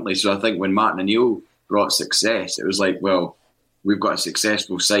currently. So I think when Martin O'Neill brought success, it was like, well, we've got a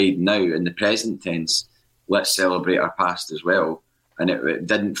successful side now in the present tense. Let's celebrate our past as well. And it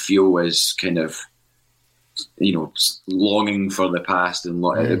didn't feel as kind of, you know, longing for the past, and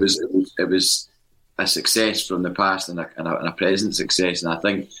it was a success from the past and a present success. And I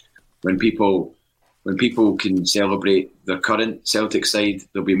think when people can celebrate their current Celtic side,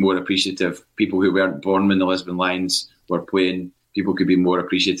 they'll be more appreciative. People who weren't born when the Lisbon Lions were playing, people could be more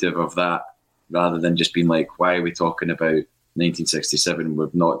appreciative of that rather than just being like, why are we talking about 1967?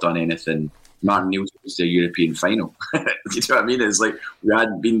 We've not done anything. Martin O'Neill was to a European final. Do you know what I mean? It's like we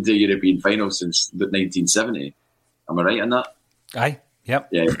hadn't been to a European final since 1970. Am I right on that? Aye, yep.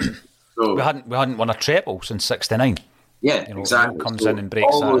 Yeah. So we hadn't won a treble since '69. Yeah, you know, exactly. Comes in and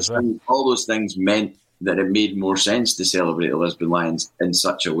breaks that as well. All those things meant that it made more sense to celebrate the Lisbon Lions in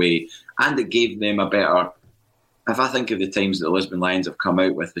such a way, and it gave them a better. If I think of the times that the Lisbon Lions have come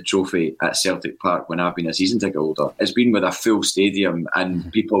out with the trophy at Celtic Park when I've been a season ticket holder, it's been with a full stadium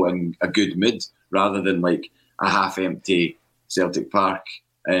and people in a good mood, rather than like a half-empty Celtic Park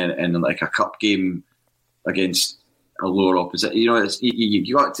and like a cup game against a lower opposition. You know,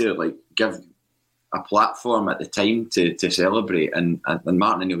 you got to like give a platform at the time to celebrate, and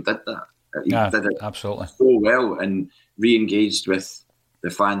Martin O'Neill did that. He did it absolutely so well and re-engaged with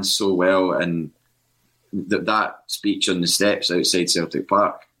the fans so well, and that speech on the steps outside Celtic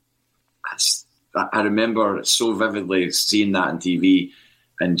Park, I remember so vividly seeing that on TV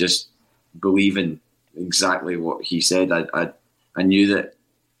and just believing exactly what he said. I knew that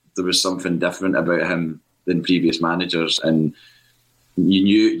there was something different about him than previous managers, and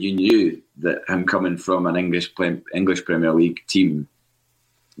you knew that him coming from an English Premier League team,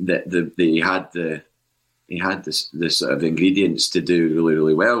 that he had the sort of ingredients to do really,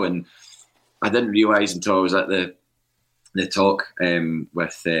 really well. And I didn't realise until I was at the talk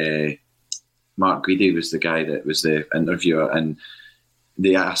with Mark Guidi, was the guy that was the interviewer, and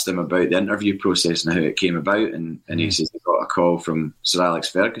they asked him about the interview process and how it came about, and he says he got a call from Sir Alex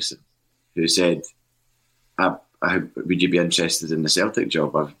Ferguson, who said, would you be interested in the Celtic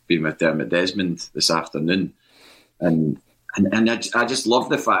job? I've been with Dermot Desmond this afternoon. And I just love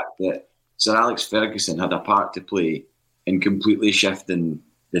the fact that Sir Alex Ferguson had a part to play in completely shifting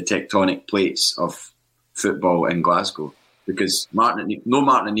the tectonic plates of football in Glasgow. Because Martin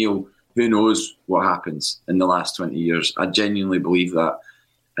O'Neill, who knows what happens in the last 20 years? I genuinely believe that.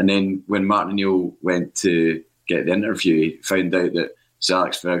 And then when Martin O'Neill went to get the interview, he found out that Sir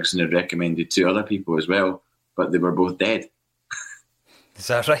Alex Ferguson had recommended two other people as well. but they were both dead. Is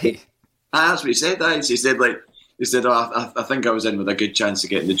that right? That's what he said. He said, I think I was in with a good chance of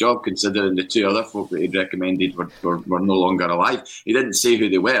getting the job, considering the two other folk that he'd recommended were no longer alive. He didn't say who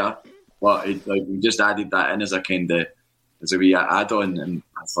they were, but he just added that in as a wee add-on, and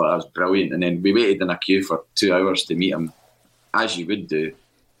I thought that was brilliant. And then we waited in a queue for 2 hours to meet him, as you would do.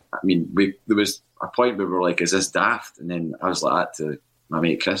 I mean, there was a point where we were like, is this daft? And then I was like that to my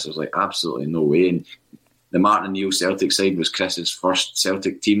mate Chris. I was like, absolutely no way. And the Martin O'Neill Celtic side was Chris's first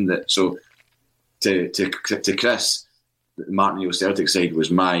Celtic team. To Chris, the Martin O'Neill Celtic side was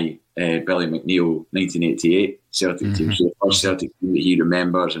my Billy McNeil 1988 Celtic team. So the first Celtic team that he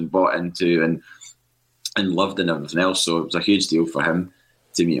remembers and bought into and loved and everything else. So it was a huge deal for him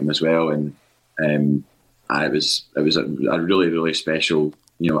to meet him as well. And it was a really, really special,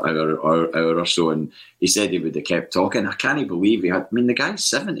 hour or so. And he said he would have kept talking. I can't believe the guy's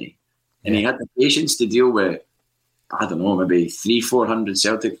 70. And he had the patience to deal with, I don't know, maybe 300-400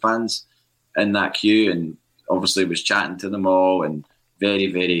 Celtic fans in that queue, and obviously was chatting to them all and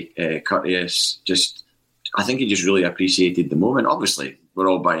very, very courteous. I think he just really appreciated the moment. Obviously, we're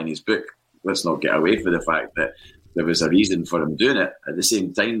all buying his book. Let's not get away from the fact that there was a reason for him doing it. At the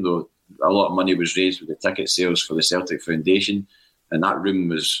same time, though, a lot of money was raised with the ticket sales for the Celtic Foundation, and that room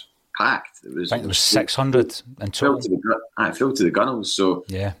was packed. I think there was 600 in total. It filled to the gunnels. So,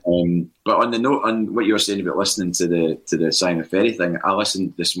 yeah. But on the note on what you were saying about listening to the Simon Ferry thing, I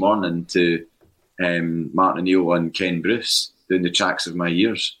listened this morning to Martin O'Neill and Ken Bruce doing the Tracks of My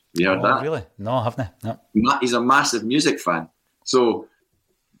Years. Have you heard that? Really? No, I haven't. No. He's a massive music fan, so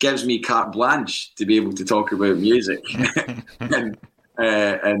gives me carte blanche to be able to talk about music.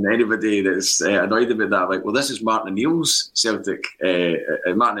 And anybody that's annoyed about that, like, well, this is Martin O'Neill's Celtic,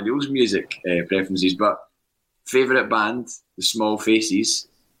 Martin O'Neill's music preferences, but favourite band, the Small Faces,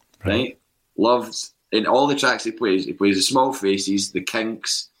 right? Loved in all the tracks he plays the Small Faces, the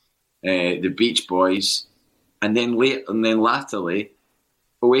Kinks, the Beach Boys, and then latterly,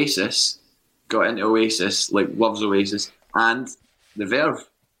 Oasis. Got into Oasis, loves Oasis, and the Verve.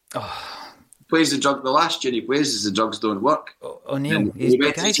 Plays the last tune he plays is The Drugs Don't Work. O'Neill, he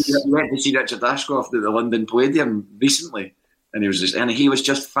went to see Richard Ashcroft at the London Palladium recently, and he was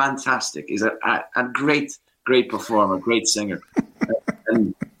just fantastic. He's a great performer, great singer.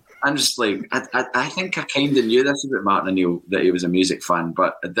 And I'm just like, I think I kind of knew this about Martin O'Neill, that he was a music fan,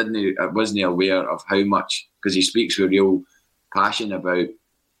 but I wasn't aware of how much, because he speaks with real passion about.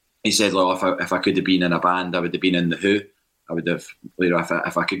 He said, "Well, if I could have been in a band, I would have been in the Who. I would have,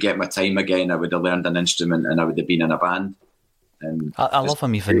 if I could get my time again, I would have learned an instrument and I would have been in a band." And I love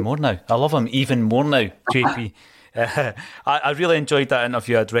him even more now. JP. I really enjoyed that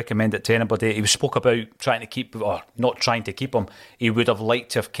interview. I'd recommend it to anybody. He spoke about not trying to keep him. He would have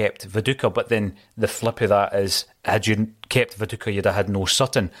liked to have kept Viduka, but then the flip of that is, had you kept Viduka, you'd have had no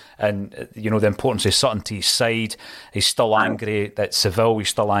Sutton. And, the importance of Sutton to his side. He's still angry at Seville, he's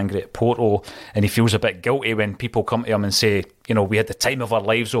still angry at Porto, and he feels a bit guilty when people come to him and say, we had the time of our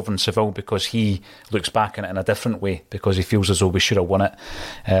lives over in Seville, because he looks back on it in a different way, because he feels as though we should have won it.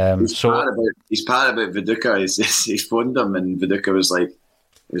 He's part about Viduka. He phoned him, and Viduka was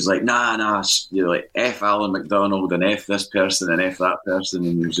like, nah, F Alan McDonald and F this person and F that person,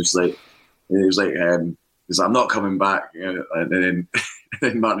 and he was like, I'm not coming back. And then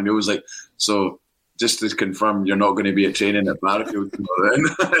Martin O'Neill was like, so just to confirm, you're not going to be at training at Barrafield tomorrow then?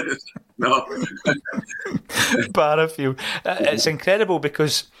 No. Barrafield. It's incredible,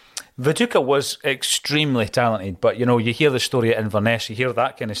 because Viduka was extremely talented, but you hear the story at Inverness, you hear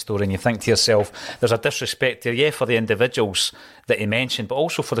that kind of story, and you think to yourself, there's a disrespect there, for the individuals that he mentioned, but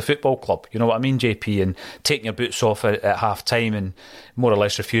also for the football club. You know what I mean, JP? And taking your boots off at half time and more or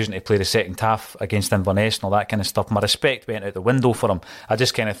less refusing to play the second half against Inverness and all that kind of stuff. My respect went out the window for him. I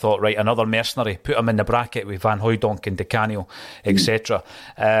just kind of thought, right, another mercenary, put him in the bracket with Van Hooijdonk and Di Canio, etc.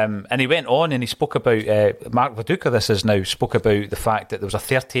 And he went on and he spoke about, Mark Viduka, this is now, spoke about the fact that there was a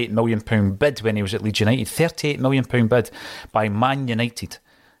 £38 million bid when he was at Leeds United. £38 million bid by Man United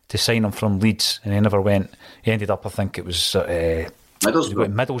to sign him from Leeds, and he never went. He ended up, I think it was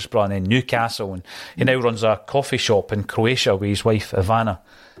Middlesbrough and then Newcastle, and he now runs a coffee shop in Croatia with his wife Ivana.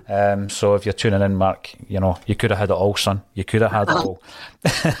 So if you're tuning in, Mark, you could have had it all, son. You could have had it all.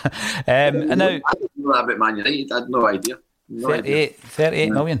 And now, I didn't know that about Man United. I had no idea.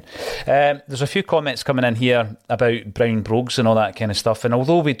 38 million. There's a few comments coming in here about Brown Brogues and all that kind of stuff, and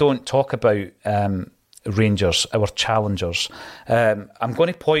although we don't talk about Rangers, our challengers, I'm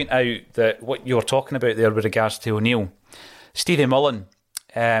going to point out that what you were talking about there with regards to O'Neill, Stevie Mullen,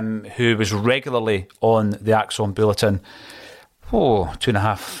 who was regularly on the Axon Bulletin,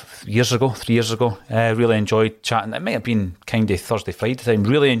 2.5 years ago, 3 years ago. Really enjoyed chatting. It might have been kind of Thursday, Friday time.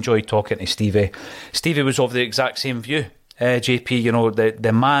 Really enjoyed talking to Stevie. Stevie was of the exact same view. JP, you know,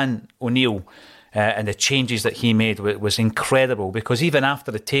 the man O'Neill and the changes that he made was incredible, because even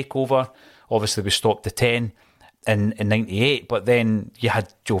after the takeover, obviously we stopped the 10 in 98, but then you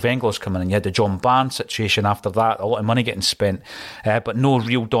had Joe Venglos coming in, you had the John Barnes situation after that, a lot of money getting spent, but no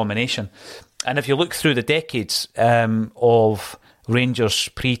real domination. And if you look through the decades of Rangers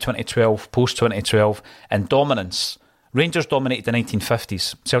pre-2012, post-2012 and dominance, Rangers dominated the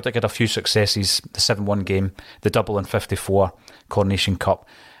 1950s. Celtic had a few successes, the 7-1 game, the double in 54, Coronation Cup.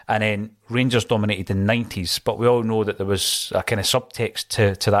 And then Rangers dominated the 90s, but we all know that there was a kind of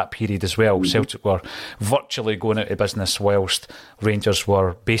subtext to that period as well. Celtic were virtually going out of business whilst Rangers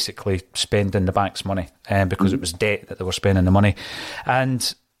were basically spending the bank's money because it was debt that they were spending the money.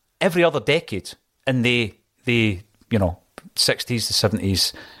 And every other decade in the 60s, the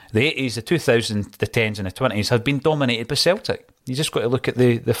 70s, the 80s, the 2000s, the 10s and the 20s have been dominated by Celtic. You just got to look at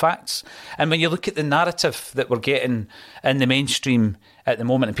the facts. And when you look at the narrative that we're getting in the mainstream at the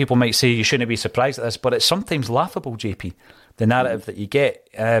moment, and people might say you shouldn't be surprised at this, but it's sometimes laughable, JP, the narrative that you get,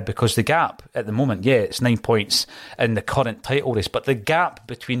 because the gap at the moment, it's 9 points in the current title race, but the gap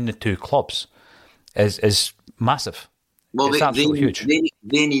between the two clubs is massive. Well, it's absolutely huge.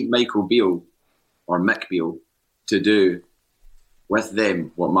 They need Michael Beale or Mick Beale to do with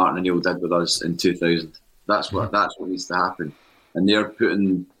them what Martin O'Neill did with us in 2000. That's what needs to happen. And they're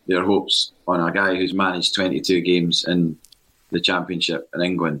putting their hopes on a guy who's managed 22 games in the Championship in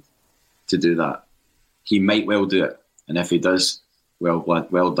England to do that. He might well do it. And if he does, well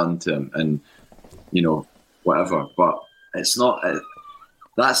done to him. And, whatever. But it's not...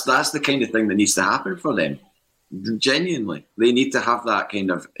 That's the kind of thing that needs to happen for them. Genuinely. They need to have that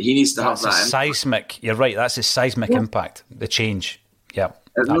kind of... He needs to have that... Seismic. You're right. That's a seismic impact. The change. Yeah.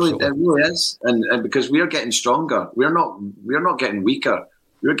 It really is, and because we are getting stronger, we're not getting weaker.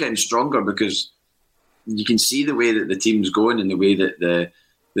 We're getting stronger because you can see the way that the team's going and the way that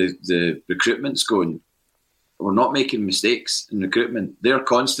the recruitment's going. We're not making mistakes in recruitment. They're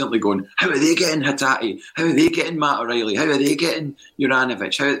constantly going, how are they getting Hatate? How are they getting Matt O'Reilly? How are they getting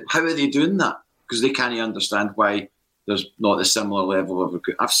Juranovic? How are they doing that? Because they can't understand why there's not a similar level of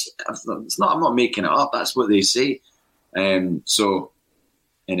recruitment. I'm not making it up. That's what they say.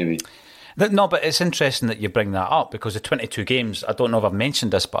 Anyway. No, but it's interesting that you bring that up, because the 22 games, I don't know if I've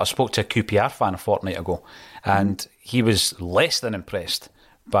mentioned this, but I spoke to a QPR fan a fortnight ago, and he was less than impressed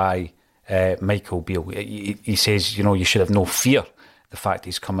by Michael Beale. He says, you should have no fear the fact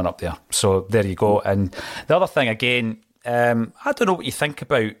he's coming up there. So there you go. And the other thing, again, I don't know what you think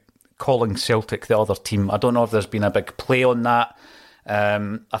about calling Celtic the other team. I don't know if there's been a big play on that.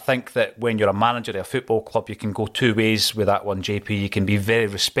 I think that when you're a manager at a football club, you can go two ways with that one, JP. You can be very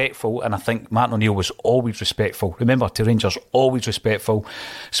respectful, and I think Martin O'Neill was always respectful. Remember, to Rangers, always respectful.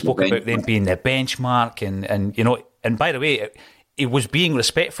 Spoke about them being their benchmark, and by the way, he was being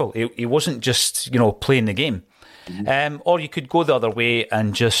respectful. He wasn't just playing the game. Or you could go the other way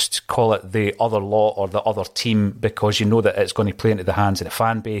and just call it the other lot or the other team, because you know that it's going to play into the hands of the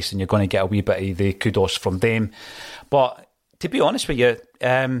fan base and you're going to get a wee bit of the kudos from them. But to be honest with you,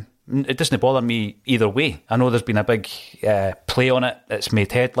 it doesn't bother me either way. I know there's been a big play on it. It's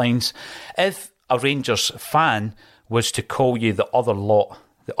made headlines. If a Rangers fan was to call you the other lot,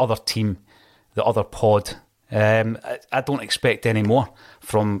 the other team, the other pod, I don't expect any more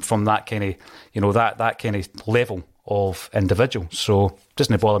from that kind of that kind of level of individual. So it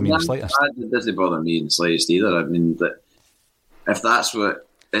doesn't bother me in the slightest. It doesn't bother me in the slightest either. I mean, if that's what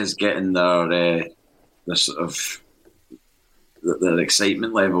is getting their sort of their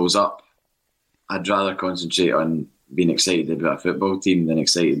excitement levels up, I'd rather concentrate on being excited about a football team than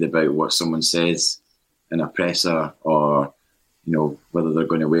excited about what someone says in a presser, or whether they're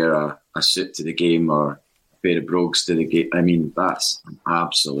going to wear a suit to the game or a pair of brogues to the game. I mean, that's an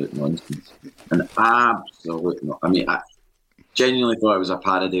absolute nonsense. I genuinely thought it was a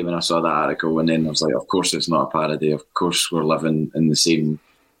parody when I saw that article, and then I was like, of course it's not a parody. Of course we're living in the same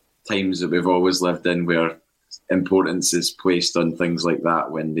times that we've always lived in, where importance is placed on things like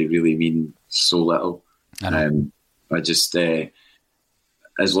that when they really mean so little. I just,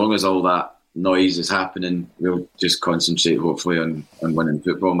 as long as all that noise is happening, we'll just concentrate hopefully on winning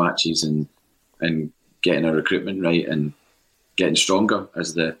football matches and getting our recruitment right and getting stronger,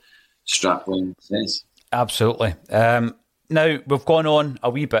 as the strapline says. Absolutely. Now, we've gone on a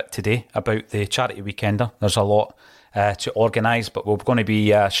wee bit today about the Charity Weekender. There's a lot to organise, but we're going to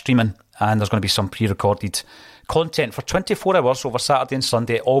be streaming, and there's going to be some pre-recorded content for 24 hours over Saturday and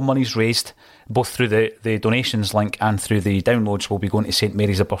Sunday. All money's raised, both through the donations link and through the downloads, will be going to St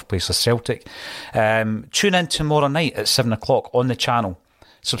Mary's, the birthplace of Celtic. Tune in tomorrow night at 7 o'clock on the channel.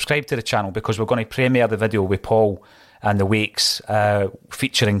 Subscribe to the channel, because we're going to premiere the video with Paul and the Wakes,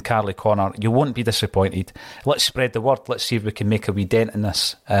 featuring Carly Connor. You won't be disappointed. Let's spread the word. Let's see if we can make a wee dent in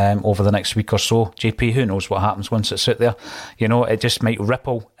this over the next week or so. JP, who knows what happens once it's out there? You know, it just might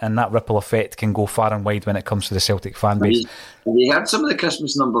ripple, and that ripple effect can go far and wide when it comes to the Celtic fan base. Have you heard some of the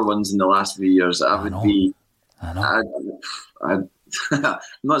Christmas number ones in the last few years? I know. I'm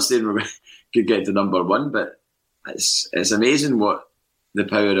not saying we could get to number one, but it's amazing what the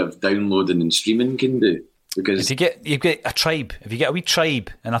power of downloading and streaming can do. Because if you get a tribe, if you get a wee tribe,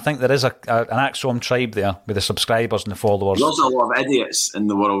 and I think there is an Axom tribe there with the subscribers and the followers. There's also a lot of idiots in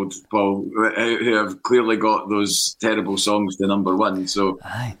the world, Paul, who have clearly got those terrible songs to number one. So,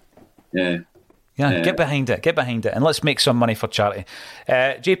 yeah, get behind it, and let's make some money for charity.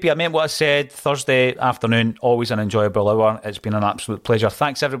 JP, I meant what I said. Thursday afternoon, always an enjoyable hour. It's been an absolute pleasure.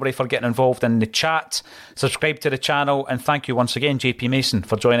 Thanks everybody for getting involved in the chat. Subscribe to the channel, and thank you once again, JP Mason,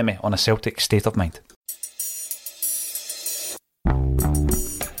 for joining me on A Celtic State of Mind.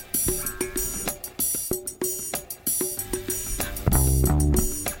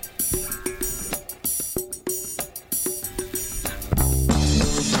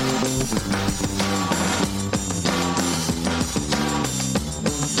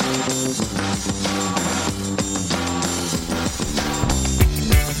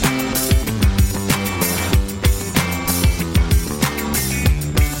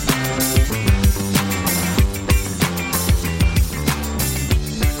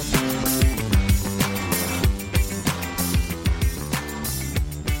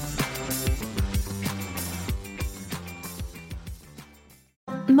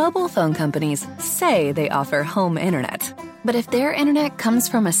 Mobile phone companies say they offer home internet. But if their internet comes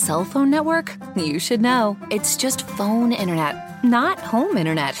from a cell phone network, you should know. It's just phone internet, not home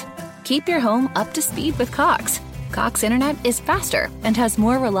internet. Keep your home up to speed with Cox. Cox internet is faster and has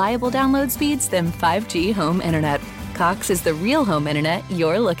more reliable download speeds than 5G home internet. Cox is the real home internet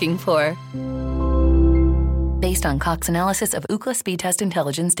you're looking for. Based on Cox analysis of Ookla speed test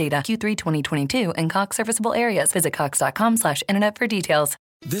intelligence data Q3 2022 and Cox serviceable areas, visit cox.com/internet for details.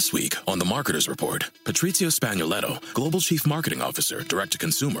 This week on The Marketer's Report, Patrizio Spagnoletto, Global Chief Marketing Officer,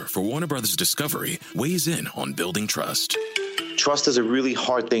 Direct-to-Consumer for Warner Brothers Discovery, weighs in on building trust. Trust is a really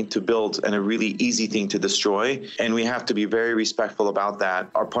hard thing to build and a really easy thing to destroy, and we have to be very respectful about that.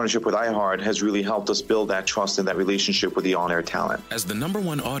 Our partnership with iHeart has really helped us build that trust and that relationship with the on-air talent. As the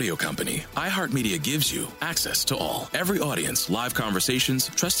 #1 audio company, iHeartMedia gives you access to all. Every audience, live conversations,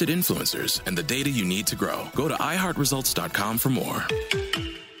 trusted influencers, and the data you need to grow. Go to iHeartResults.com for more.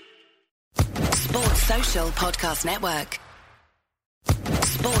 Sports Social Podcast Network.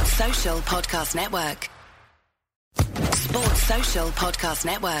 Sports Social Podcast Network. Sports Social Podcast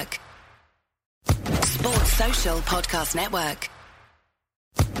Network. Sports Social Podcast Network.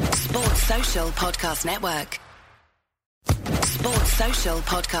 Sports Social Podcast Network. Sports Social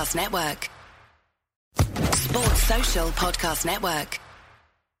Podcast Network. Sports Social Podcast Network.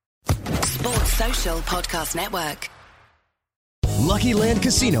 Sports Social Podcast Network. Lucky Land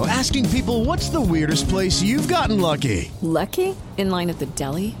Casino, asking people, what's the weirdest place you've gotten lucky? Lucky? In line at the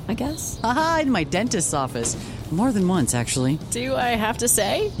deli, I guess? Aha, in my dentist's office. More than once, actually. Do I have to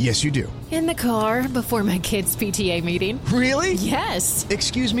say? Yes, you do. In the car before my kids' PTA meeting. Really? Yes.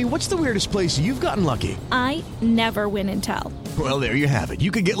 Excuse me, what's the weirdest place you've gotten lucky? I never win and tell. Well, there you have it.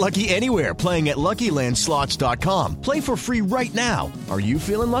 You can get lucky anywhere, playing at LuckyLandSlots.com. Play for free right now. Are you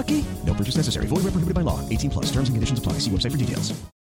feeling lucky? No purchase necessary. Void where prohibited by law. 18+. Terms and conditions apply. See website for details.